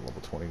like what,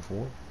 level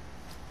 24?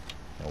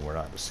 And we're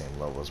not the same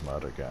level as my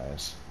other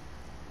guys.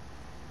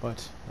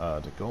 But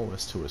the goal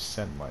is to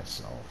ascend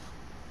myself.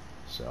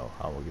 So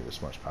I will get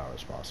as much power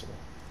as possible.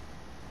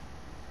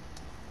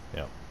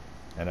 Yep.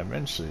 And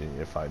eventually,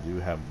 if I do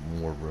have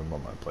more room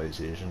on my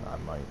PlayStation, I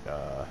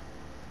might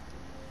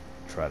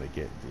try to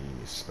get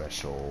the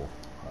special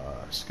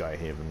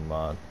Skyhaven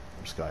mod.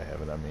 Or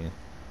Skyhaven, I mean.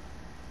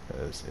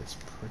 Because it's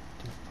pretty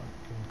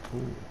fucking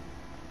cool.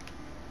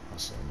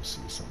 Also, let me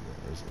see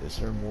something. Is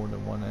there more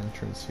than one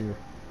entrance here?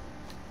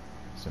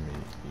 So, I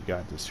mean, you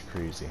got this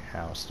crazy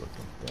house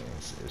looking thing.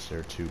 Is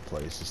there two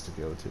places to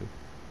go to?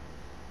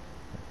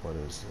 Like, what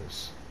is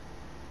this?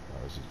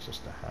 Or is it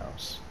just a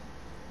house?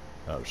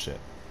 Oh shit.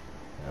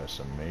 There's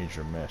a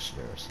major mesh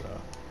there, so...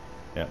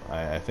 Yeah,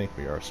 I think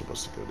we are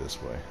supposed to go this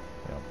way.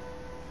 Yep.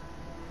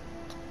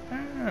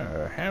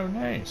 Oh, how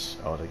nice!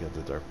 Oh, they got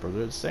the Dark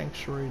Brotherhood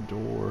Sanctuary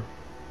door.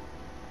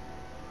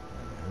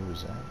 Who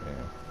is that,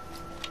 man?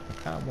 I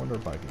kind of wonder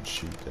if I can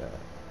shoot that.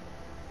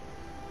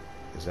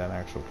 Is that an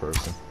actual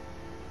person?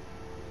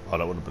 Oh,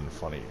 that would have been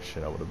funny as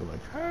shit. I would have been like,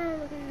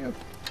 oh, damn.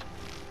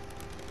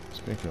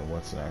 Speaking of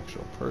what's an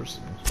actual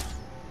person,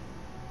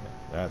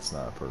 that's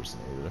not a person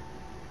either.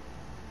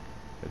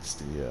 It's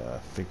the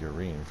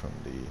figurine from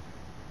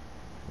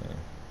the... Yeah.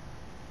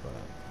 But,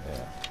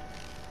 yeah.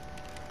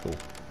 Cool.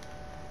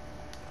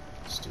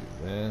 Let's do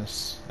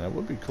this. That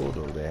would be cool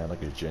though, they had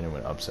like a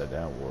genuine upside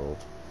down world.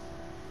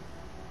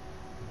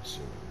 Let's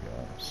see what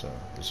we got. So,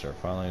 is there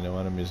finally no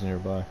enemies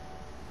nearby?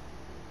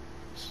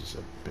 This is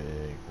a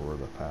big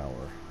world of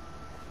power.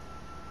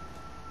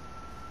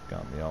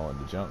 Got me all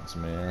into jumps,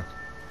 man.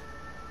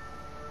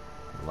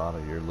 A lot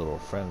of your little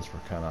friends were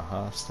kind of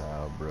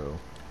hostile, bro.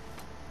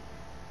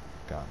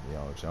 Got me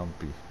all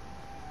jumpy.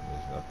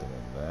 There's nothing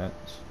in that.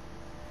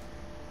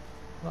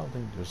 I don't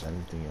think there's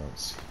anything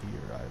else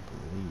here, I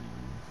believe.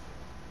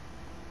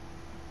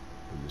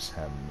 We just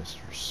have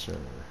Mr. Sir.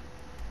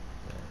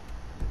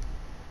 Yeah.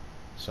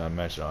 So I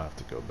imagine I'll have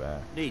to go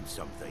back. Need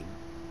something?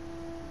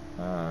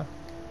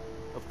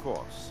 Of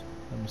course.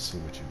 Let me see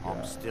what you got.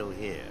 I'm still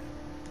here.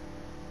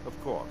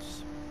 Of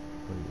course.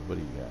 What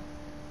do you got?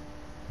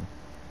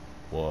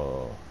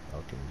 Whoa.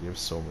 Okay, give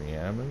soul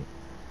reanimate.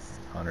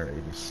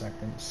 180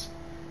 seconds.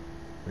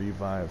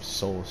 Revive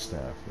soul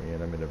staff.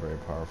 Reanimate a very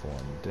powerful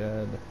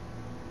undead.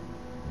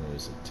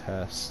 There's a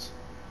test.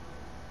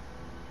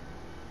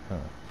 Huh.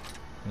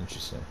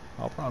 Interesting.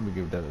 I'll probably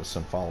give that to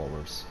some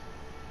followers.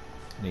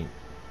 Neat.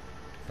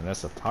 And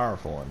that's a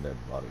powerful undead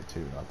body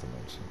too, not to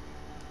mention.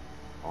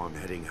 I'm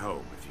heading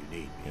home if you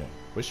need me. Yeah.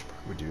 We should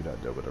probably do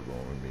that though with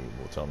everyone we meet.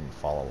 We'll tell them to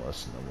follow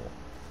us and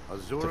then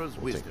Azura's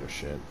we'll wisdom, take their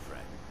shit.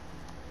 friend.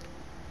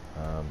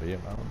 But yeah,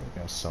 I don't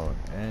think I saw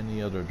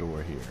any other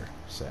door here,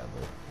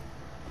 sadly.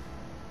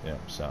 Yeah,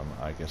 so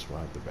I guess we'll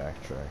have to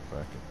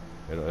backtrack.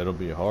 It'll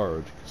be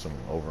hard because I'm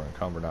over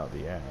encumbered out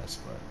the ass,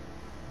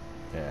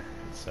 but yeah,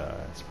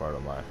 it's part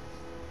of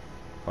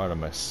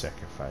my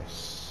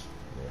sacrifice.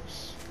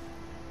 Yes.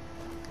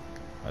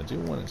 I do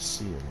want to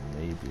see if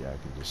maybe I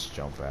could just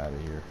jump out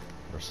of here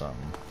or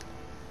something.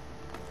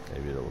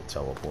 Maybe it'll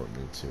teleport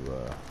me to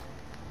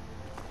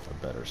a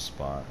better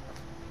spot.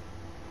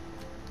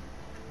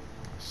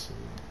 Let's see.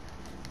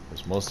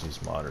 Because most of these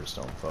modders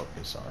don't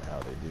focus on how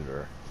they do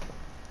their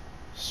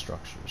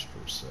structures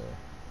per se.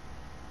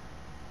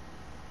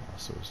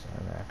 Also, is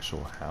that an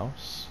actual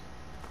house?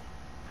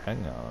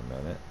 Hang on a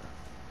minute.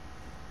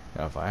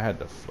 Now, if I had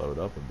the float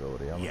up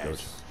ability, I'm gonna go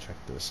check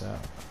this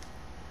out.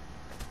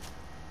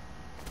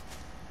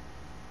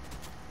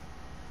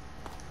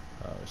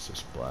 Oh, it's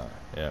just black.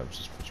 Yeah, it was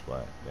just pitch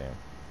black.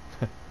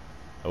 Damn.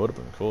 That would have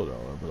been cool though.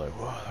 I'd be like,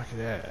 whoa, look at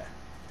that.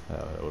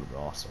 That would have been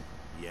awesome.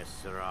 Yes,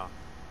 sirrah.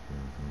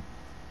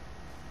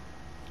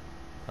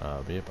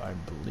 But yep, I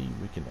believe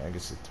we can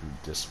exit through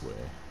this way.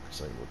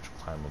 Because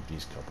we'll climb up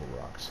these couple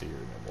rocks here and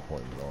then we'll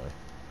hoi Roy.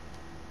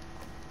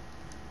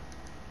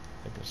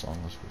 I think as long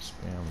as we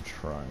spam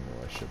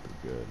triangle, I should be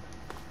good.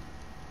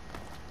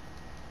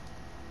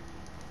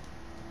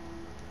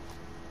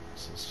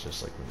 This is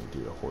just like when you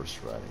do the horse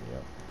riding,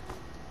 yep.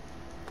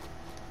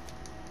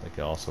 Like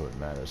also it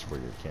matters where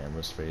your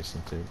camera's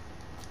facing to.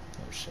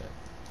 Oh shit.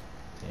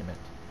 Damn it.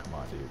 Come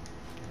on, dude.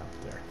 Get up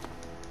there.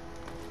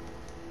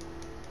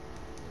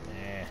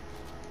 Nah.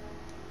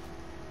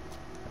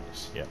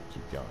 Nice. Yep,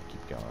 keep going,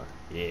 keep going.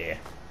 Yeah.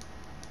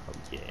 Oh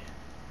yeah.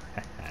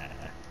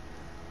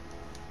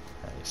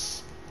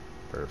 Nice.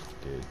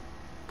 Perfect, dude.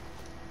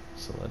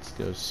 So let's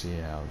go see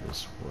how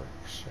this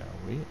works, shall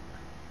we?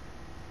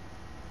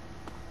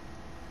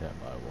 Yeah,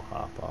 I will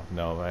hop off.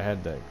 No, if I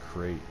had that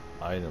crate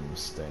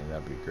items thing,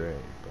 that'd be great,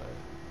 but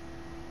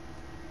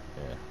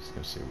Yeah, just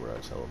gonna see where I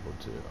teleport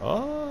to.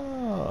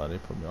 Oh, they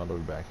put me all the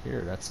way back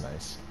here. That's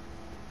nice.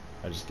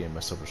 I just gave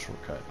myself a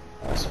shortcut.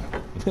 Awesome.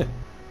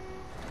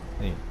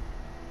 Hey.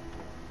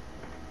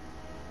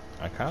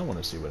 I kind of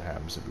want to see what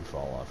happens if we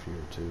fall off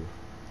here too.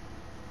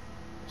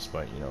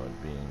 Despite, you know,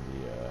 it being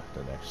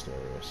the next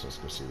area, so let's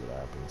go see what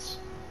happens.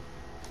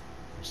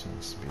 There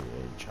seems to be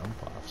a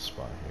jump off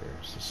spot here.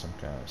 Is this some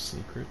kind of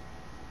secret?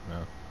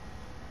 No.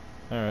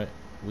 Alright,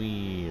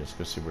 let's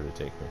go see where they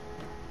take me.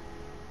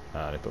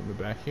 They put me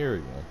back here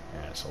again,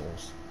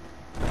 assholes.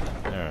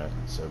 Alright,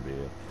 so be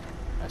it.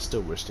 I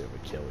still wish they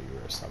would kill you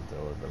or something.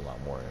 It would have been a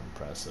lot more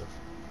impressive.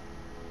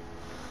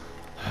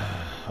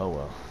 Oh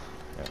well.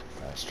 Yeah,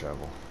 fast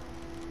travel.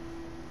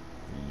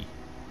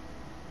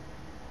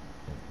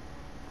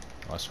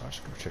 Also, I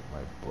should go check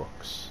my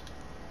books.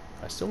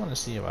 I still want to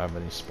see if I have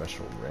any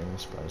special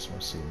rings, but I just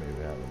want to see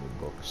maybe I have any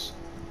books.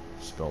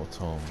 Spell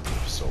tome,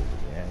 soul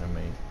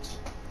reanimate.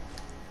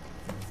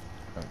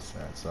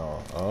 That's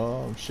all.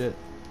 Oh shit.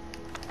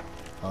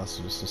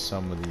 Also, this is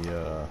some of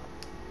the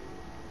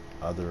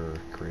other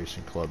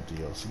Creation Club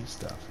DLC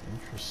stuff.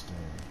 Interesting.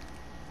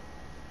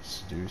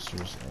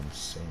 Seducers and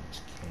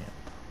Saints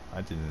Camp.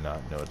 I did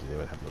not know that they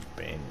would have an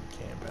abandoned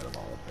camp out of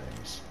all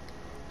things.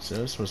 So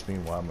this must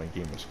mean why my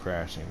game was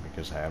crashing,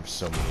 because I have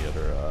so many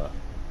other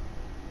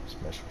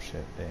special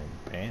shit. Damn,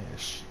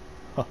 banish.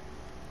 Huh.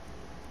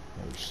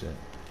 Oh shit. And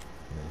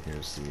then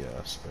here's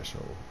the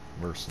special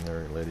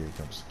mercenary lady who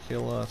comes to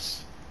kill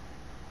us.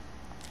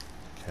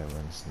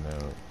 Kevin's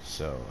note.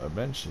 So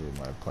eventually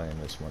my plan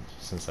is, once,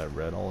 since I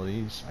read all of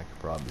these, I could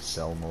probably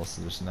sell most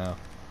of this now,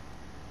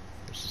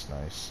 which is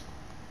nice.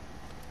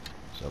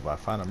 So if I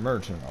find a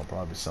merchant, I'll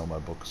probably sell my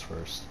books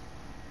first.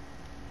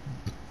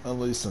 At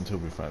least until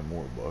we find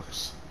more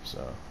books.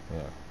 So,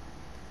 yeah.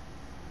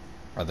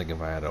 I think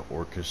if I had an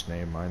orcish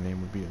name, my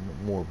name would be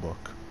a more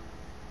book.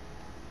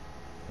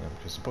 Yeah,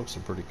 because the books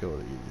are pretty cool.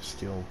 They give you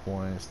skill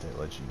points. They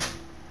let you...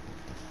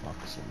 What the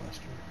fuck,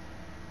 Sylvester?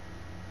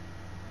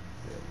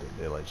 Yeah,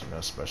 they let you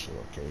know special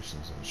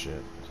locations and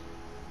shit.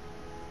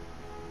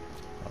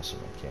 Also,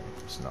 my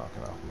mechanic was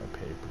knocking off my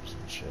papers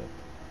and shit.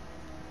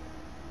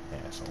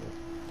 Asshole.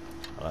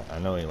 I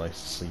know he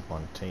likes to sleep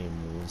on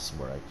tables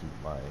where I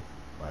keep my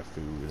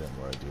food and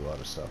where I do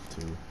other stuff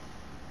too,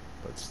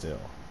 but still,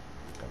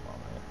 come on,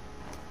 man.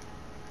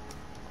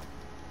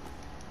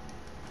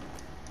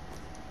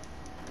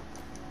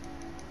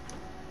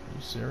 Are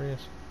you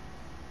serious?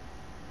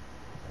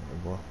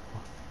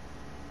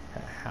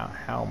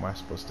 How am I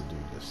supposed to do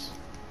this?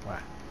 Wow.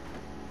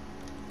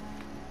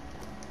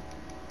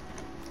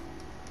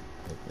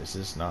 Is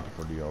this not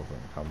pretty over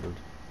encumbered?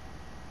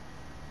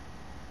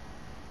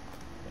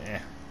 Eh.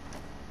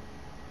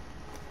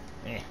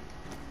 Eh.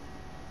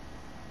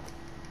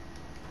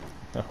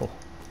 No.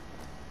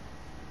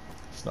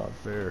 It's not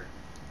fair.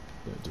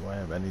 Do I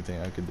have anything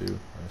I could do?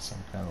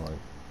 Some kind of like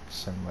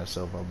send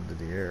myself up into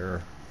the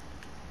air?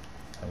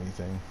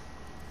 Anything?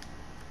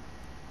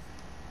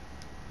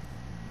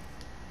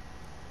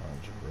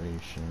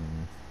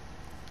 Conjuration.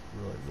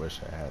 Really wish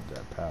I had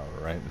that power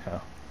right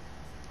now.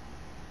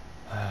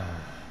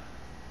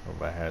 Or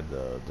if I had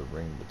the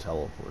ring to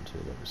teleport to,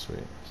 that'd be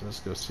sweet. So let's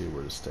go see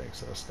where this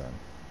takes us then.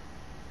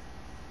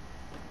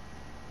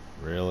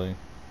 Really? You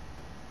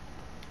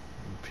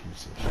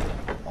piece of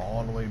shit.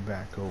 All the way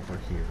back over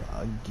here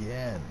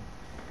again.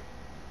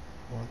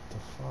 What the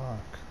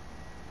fuck?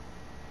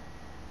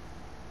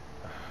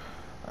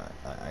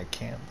 I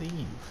can't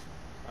leave.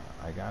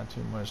 I got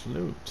too much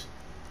loot.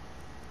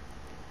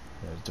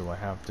 Do I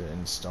have to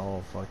install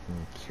a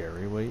fucking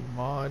carry weight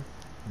mod?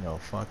 You know,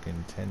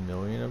 fucking 10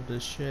 million of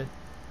this shit?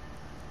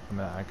 I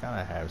mean, I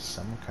gotta have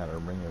some kind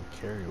of ring of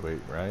carry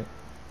weight, right?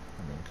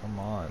 I mean, come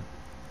on.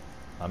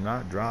 I'm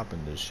not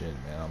dropping this shit,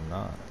 man. I'm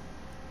not.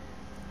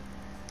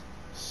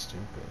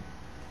 Stupid.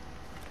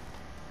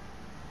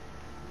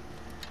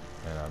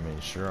 And I mean,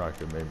 sure, I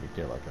could maybe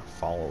get like a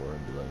follower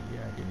and be like,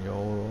 yeah, can you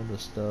hold all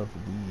this stuff?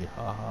 Wee,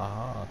 ha ha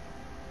ha.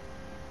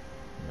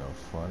 You know,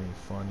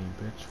 funny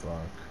bitch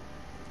fuck.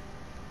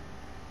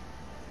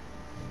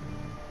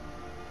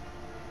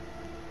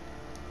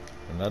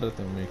 Another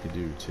thing we could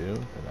do too,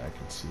 that I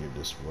can see if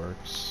this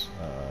works,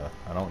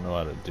 I don't know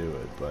how to do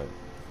it, but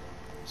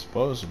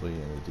supposedly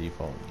in the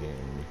default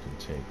game we can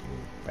take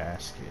a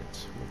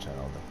basket, which I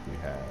don't think we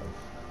have.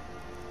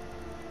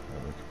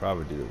 We could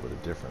probably do it with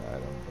a different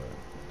item,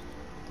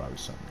 but probably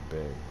something big,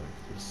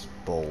 like this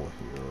bowl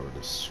here, or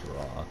this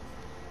straw.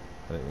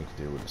 I think we could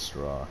do it with a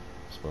straw.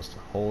 You're supposed to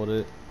hold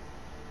it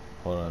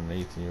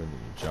underneath you, and then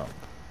you jump.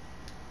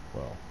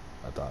 Well,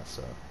 I thought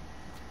so.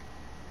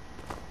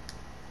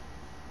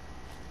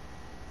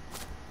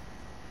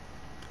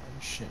 Are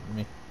you shitting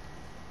me?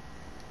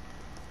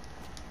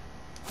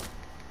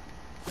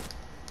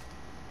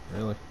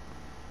 Really?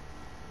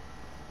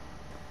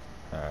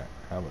 Alright,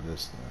 how about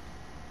this then?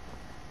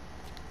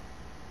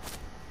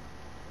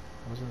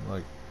 Wasn't it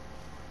like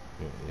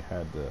you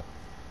had to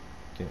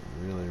get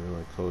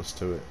really close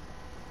to it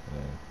and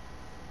then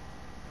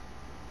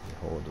you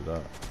hold it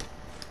up?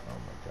 Oh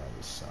my god,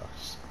 this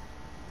sucks.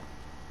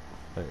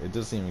 It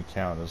doesn't even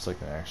count as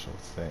like an actual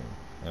thing.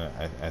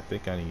 And I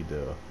think I need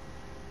to...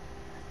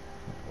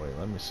 Wait,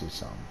 let me see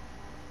something.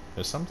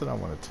 There's something I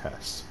want to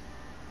test.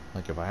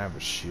 Like if I have a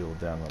shield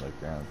down on the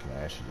ground, can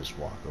I actually just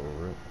walk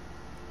over it?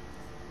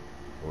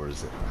 Or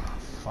is it... Oh,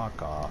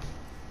 fuck off.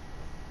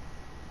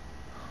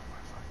 Oh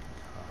my fucking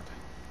god.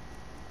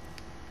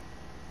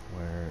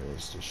 Where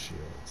is the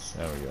shields?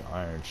 There we go,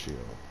 iron shield.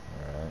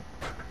 Alright.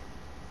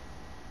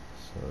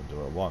 So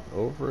do I walk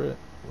over it,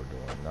 or do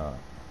I not?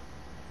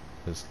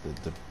 Because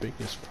the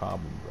biggest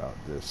problem about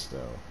this,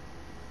 though,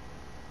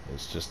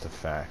 is just the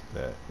fact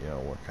that, you know,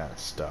 we're kind of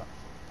stuck.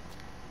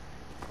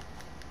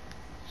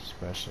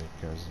 Especially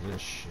because of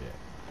this shit.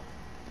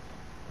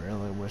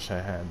 Really wish I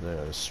had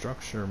the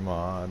structure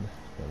mod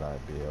that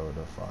I'd be able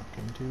to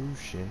fucking do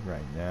shit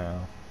right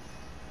now.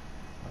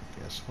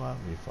 But guess what?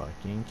 We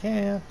fucking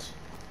can't.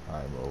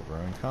 I'm over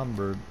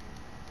encumbered.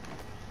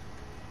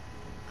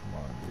 Come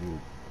on, dude.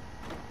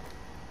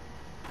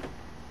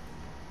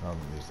 I don't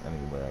think there's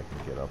any way I can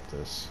get up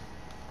this.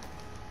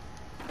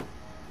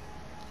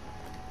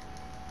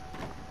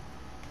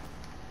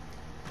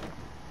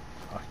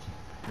 Fucking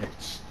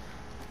bitch.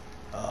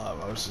 If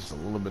I was just a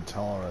little bit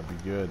taller, I'd be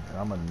good. And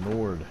I'm a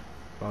Nord.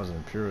 If I was an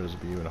Imperial,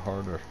 it'd be even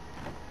harder.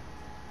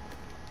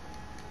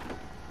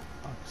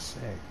 Fuck's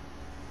sake.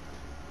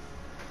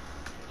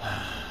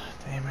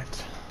 Damn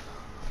it.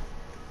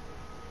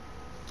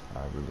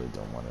 I really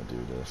don't want to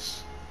do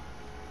this.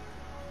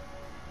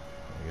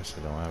 I guess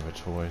I don't have a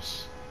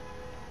choice.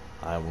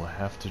 I will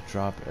have to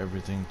drop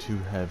everything too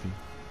heavy.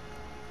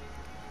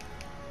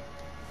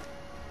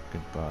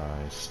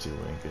 Goodbye, steel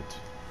ingot.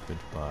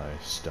 Goodbye,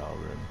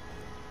 Skyrim.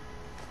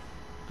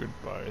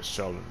 Goodbye,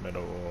 solid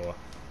metal ore.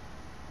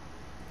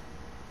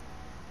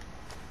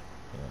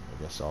 Yeah,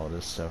 I guess all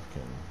this stuff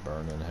can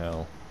burn in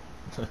hell.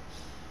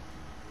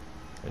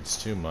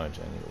 It's too much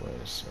anyway,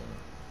 so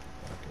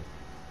okay.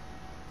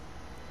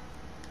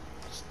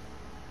 It's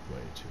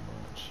way too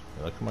much.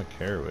 Yeah, look at my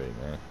carry weight,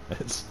 man.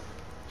 It's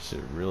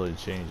shit really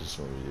changes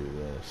when we do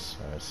this.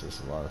 It's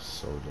just a lot of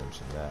soul gems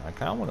in that. I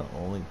kind of want to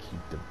only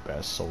keep the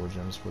best soul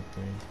gems with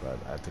me, but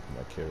I think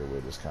my carry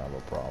weight is kind of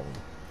a problem.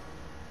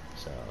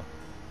 So,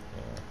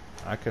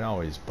 yeah. I can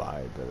always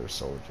buy better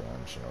soul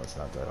gems, you know, it's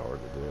not that hard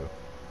to do.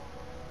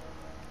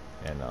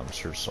 And I'm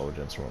sure soul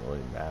gems won't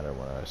really matter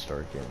when I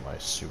start getting my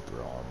super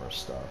armor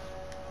stuff.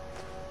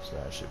 So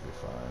that should be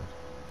fine.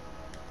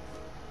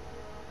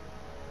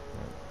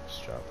 Let's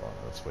drop on.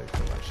 Let's wait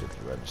for my shit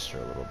to register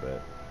a little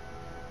bit.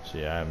 So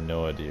yeah, I have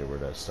no idea where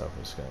that stuff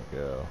is gonna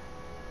go.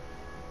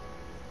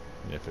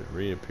 And if it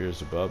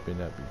reappears above me,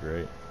 that'd be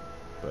great.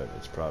 But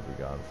it's probably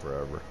gone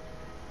forever.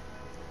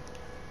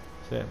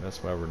 So yeah,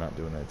 that's why we're not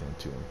doing anything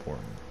too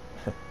important.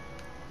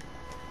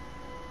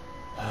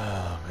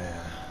 Oh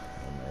man.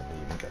 And then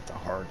they even got the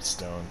hard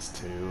stones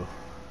too.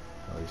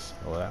 At least,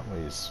 well, that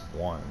weighs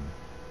 1.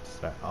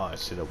 Oh, it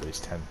should have weighs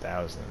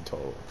 10,000 in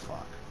total.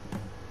 Fuck.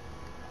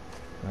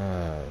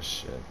 Ah,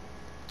 shit.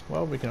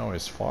 Well, we can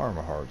always farm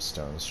hard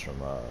stones from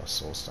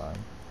Solstein.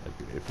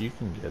 If you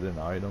can get an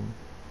item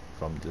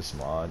from this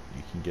mod,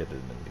 you can get it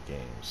in the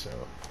game. So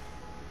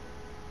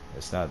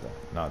it's not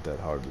that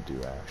hard to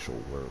do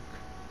actual work.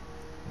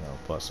 You know.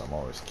 Plus, I'm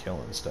always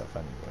killing stuff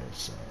anyway.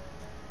 So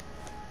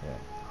yeah,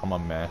 I'm a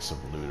massive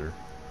looter.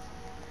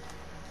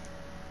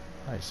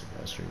 Hi,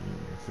 Sylvester,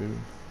 eating your food.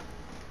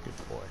 Good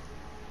boy.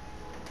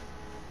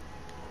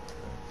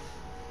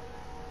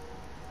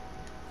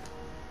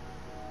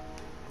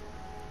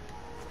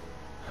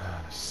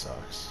 This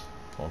sucks.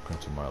 Welcome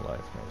to my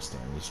life, man.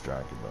 Stand this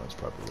dragon bones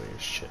probably weigh a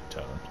shit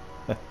ton.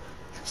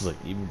 It's like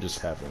even just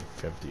having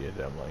 50 of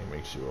them like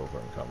makes you over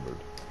encumbered.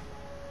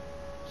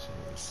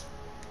 Jeez.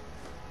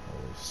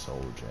 Holy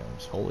soul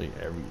gems. Holy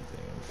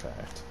everything, in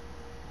fact.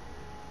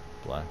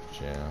 Black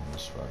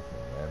gems,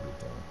 fucking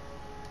everything.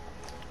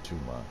 Too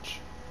much.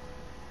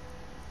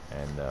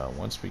 And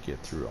once we get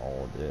through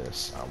all of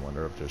this, I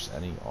wonder if there's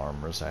any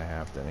armors I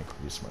have that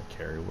increase my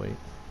carry weight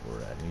or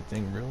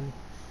anything really.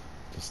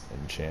 Just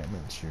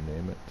enchantments, you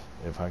name it.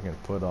 If I can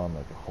put on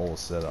like a whole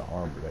set of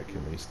armor that can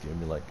at least give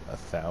me like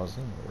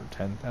 1,000 or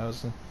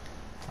 10,000,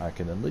 I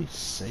can at least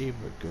save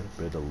a good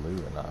bit of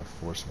loot and not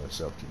force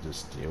myself to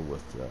just deal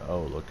with the,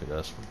 oh look at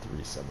us for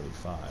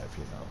 375,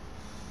 you know.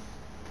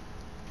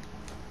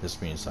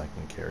 This means I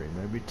can carry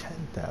maybe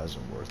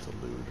 10,000 worth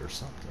of loot or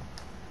something.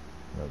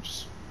 You know,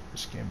 just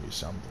give me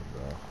something,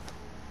 bro.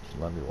 Just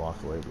let me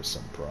walk away with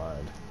some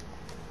pride.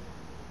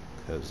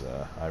 Because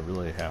I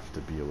really have to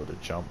be able to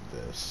jump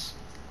this.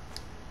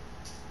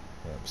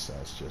 Yep, so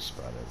that's just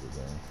about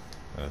everything.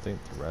 And I think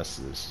the rest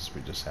of this is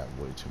we just have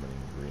way too many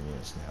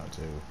ingredients now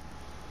too.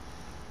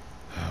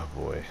 Oh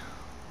boy.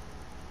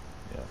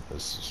 Yeah,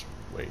 this is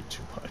way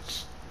too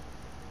much.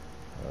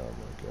 Oh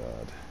my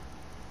god.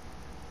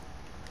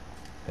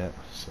 Yep,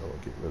 so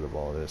we'll get rid of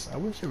all this. I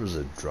wish there was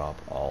a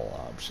drop all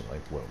option.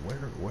 Like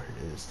where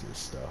is this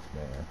stuff,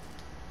 man?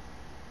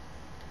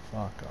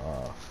 Fuck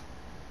off.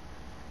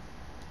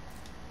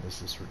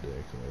 This is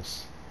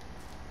ridiculous.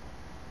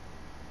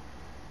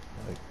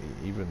 Like,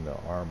 even the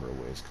armor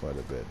weighs quite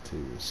a bit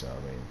too, so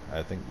I mean,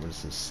 I think when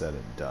this is said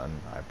and done,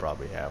 I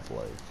probably have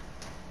like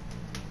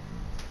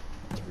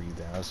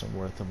 3,000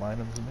 worth of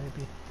items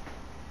maybe?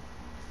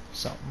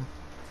 Something.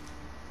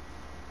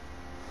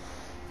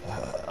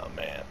 Oh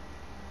man,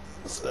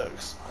 this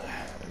sucks.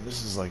 And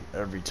this is like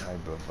every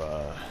type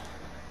of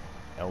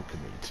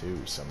alchemy too,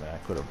 so I mean, I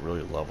could have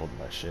really leveled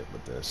my shit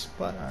with this,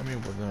 but I mean,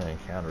 we're gonna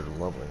encounter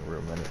the leveling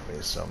room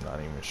anyway, so I'm not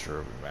even sure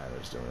if it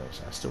matters doing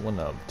this. I still want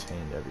to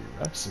obtain every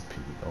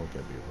recipe, don't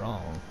get me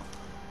wrong,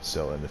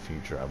 so in the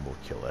future I will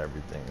kill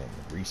everything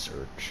in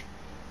research,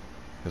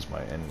 because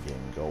my end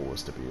game goal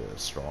was to be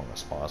as strong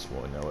as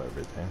possible and know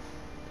everything.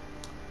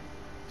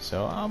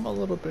 So I'm a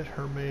little bit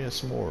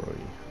Hermaeus Mori,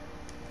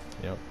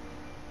 yep,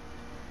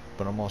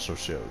 but I'm also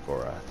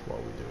Sheogorath while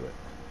we do it.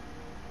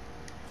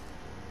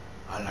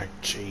 I like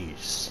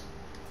cheese.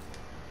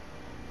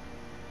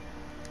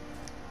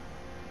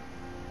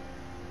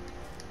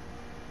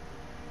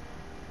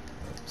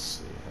 Let's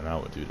see, and I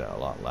would do that a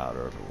lot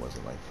louder if it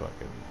wasn't like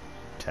fucking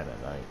 10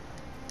 at night.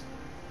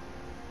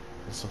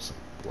 This looks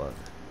like blood.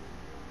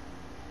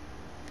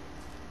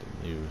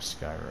 The new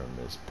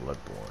Skyrim is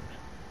Bloodborne.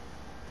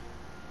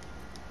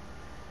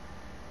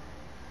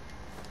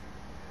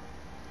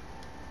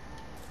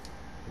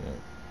 Yeah.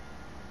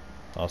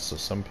 Also,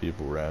 some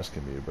people were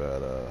asking me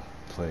about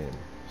playing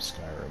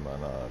Skyrim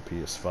on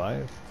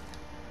PS5.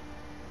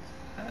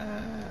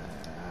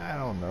 I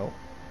don't know.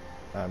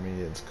 I mean,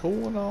 it's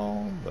cool and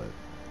all, but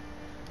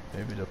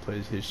maybe the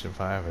PlayStation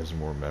 5 has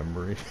more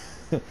memory.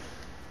 I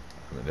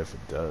mean, if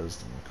it does,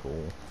 then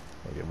cool.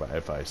 Like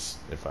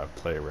if I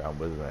play around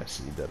with it and I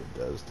see that it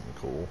does, then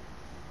cool.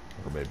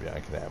 Or maybe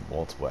I can have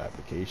multiple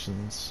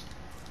applications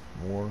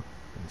more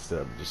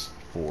instead of just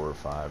 4 or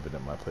 5, and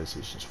then my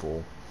PlayStation's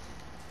full.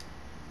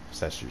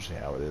 So that's usually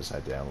how it is.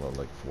 I download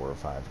like 4 or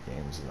 5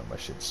 games and then my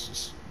shit's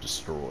just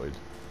destroyed.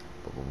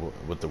 But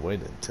with the way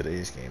that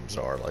today's games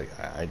are, like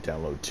I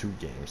download 2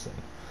 games and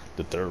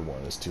the third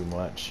one is too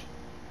much.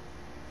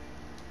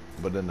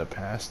 But in the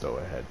past though,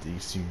 I had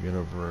DC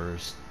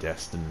Universe,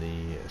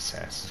 Destiny,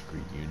 Assassin's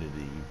Creed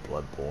Unity,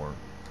 Bloodborne.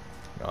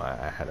 You know,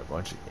 I had a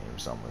bunch of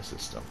games on my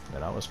system,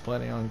 and I was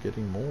planning on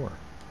getting more.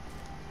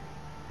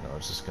 You know, I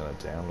was just gonna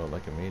download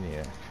like a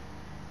maniac.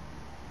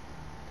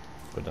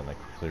 But then I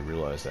quickly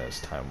realized that as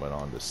time went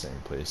on, the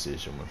same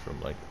PlayStation went from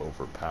like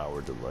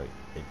overpowered to like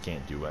it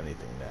can't do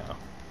anything now.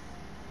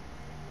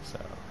 So,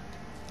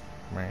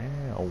 man,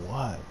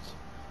 what?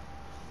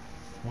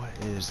 What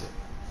is it?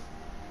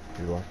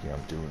 You're lucky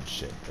I'm doing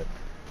shit that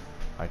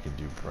I can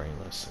do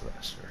brainless,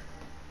 Sylvester.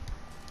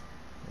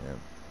 Yeah.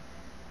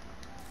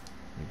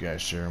 You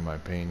guys sharing my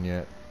pain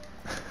yet?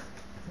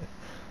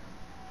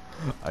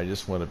 I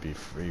just want to be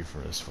free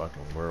from this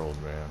fucking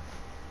world, man.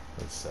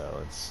 Let's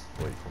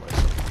wait for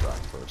myself to drop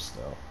first,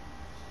 though.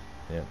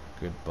 Yep,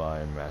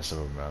 goodbye, massive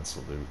amounts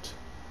of loot.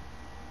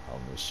 I'll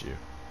miss you.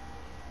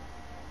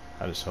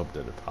 I just hope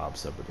that it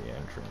pops up at the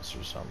entrance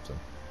or something.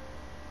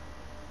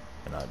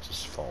 And not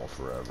just fall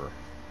forever.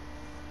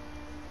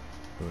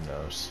 Who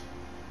knows?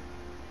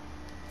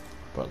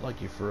 But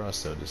lucky for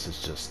us, though, this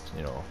is just,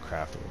 you know,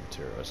 crafting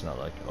material. It's not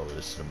like, oh,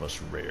 this is the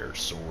most rare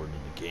sword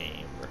in the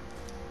game, or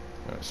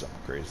you know, something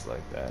crazy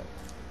like that.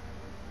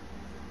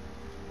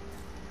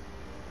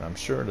 I'm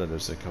sure that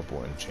there's a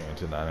couple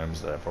enchanted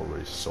items that I've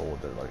already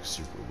sold that are like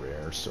super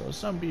rare, so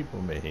some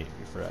people may hate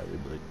me for that.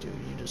 They'd be like, dude,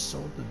 you just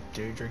sold the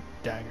Daedric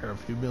Dagger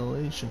of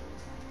Humiliation.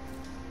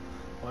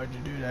 Why'd you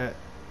do that?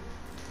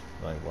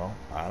 Like, well,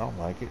 I don't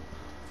like it.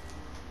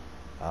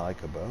 I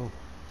like a bow.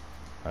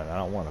 And I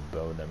don't want a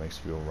bow that makes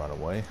people run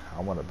away.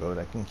 I want a bow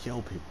that can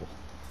kill people.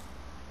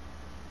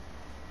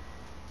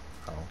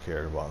 I don't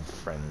care about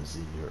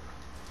frenzy or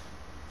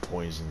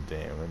poison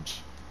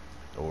damage.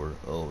 Or,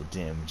 oh,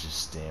 damage is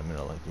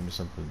stamina. Like, give me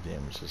something that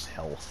damages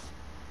health.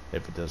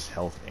 If it does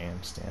health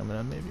and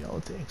stamina, maybe I'll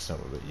take some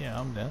of it. Yeah,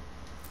 I'm down.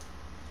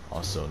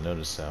 Also,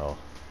 notice how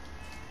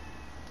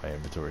my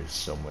inventory is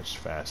so much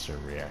faster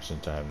in reaction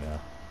time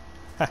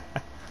now.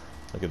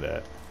 Look at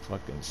that.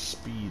 Fucking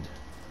speed.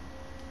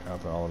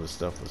 Dropping all of this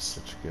stuff was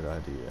such a good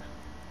idea.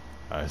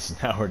 Alright, so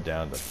now we're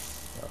down to...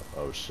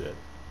 oh shit.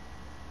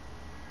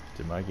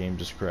 Did my game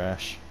just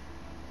crash?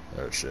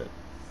 Oh shit.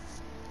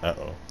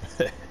 Uh-oh.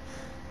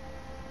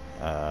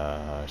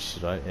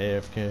 Should I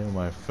AFK on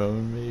my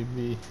phone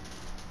maybe?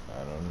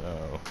 I don't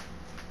know.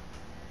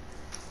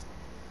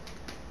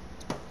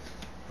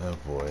 Oh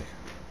boy.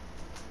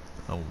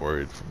 I'm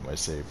worried for my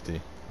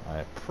safety.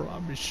 I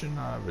probably should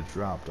not have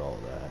dropped all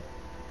that.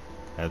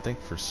 And I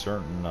think for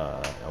certain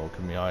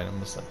alchemy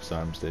items, like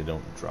sometimes they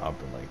don't drop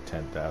in like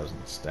 10,000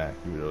 stack,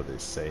 even though they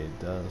say it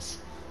does.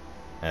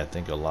 And I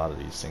think a lot of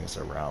these things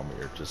around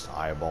me are just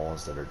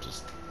eyeballs that are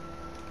just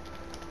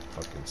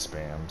fucking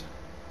spammed.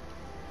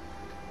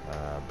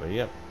 But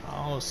yep,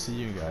 I'll see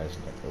you guys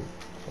next.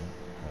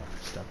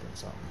 Step in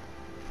something.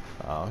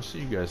 I'll see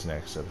you guys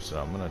next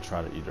episode. I'm gonna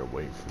try to either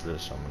wait for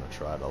this. I'm gonna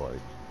try to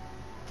like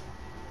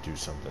do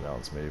something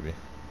else maybe.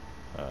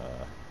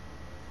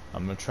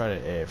 I'm gonna try to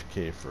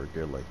AFK for a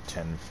good like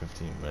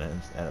 10-15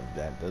 minutes, and if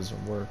that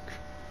doesn't work,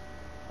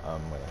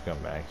 I'm gonna come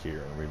back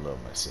here and reload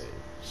my save.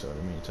 So in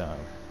the meantime,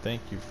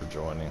 thank you for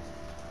joining.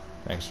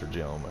 Thanks for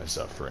dealing with my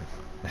suffering.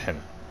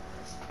 And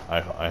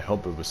I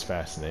hope it was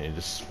fascinating,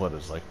 just what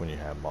it's like when you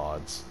have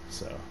mods.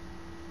 So,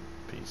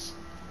 peace.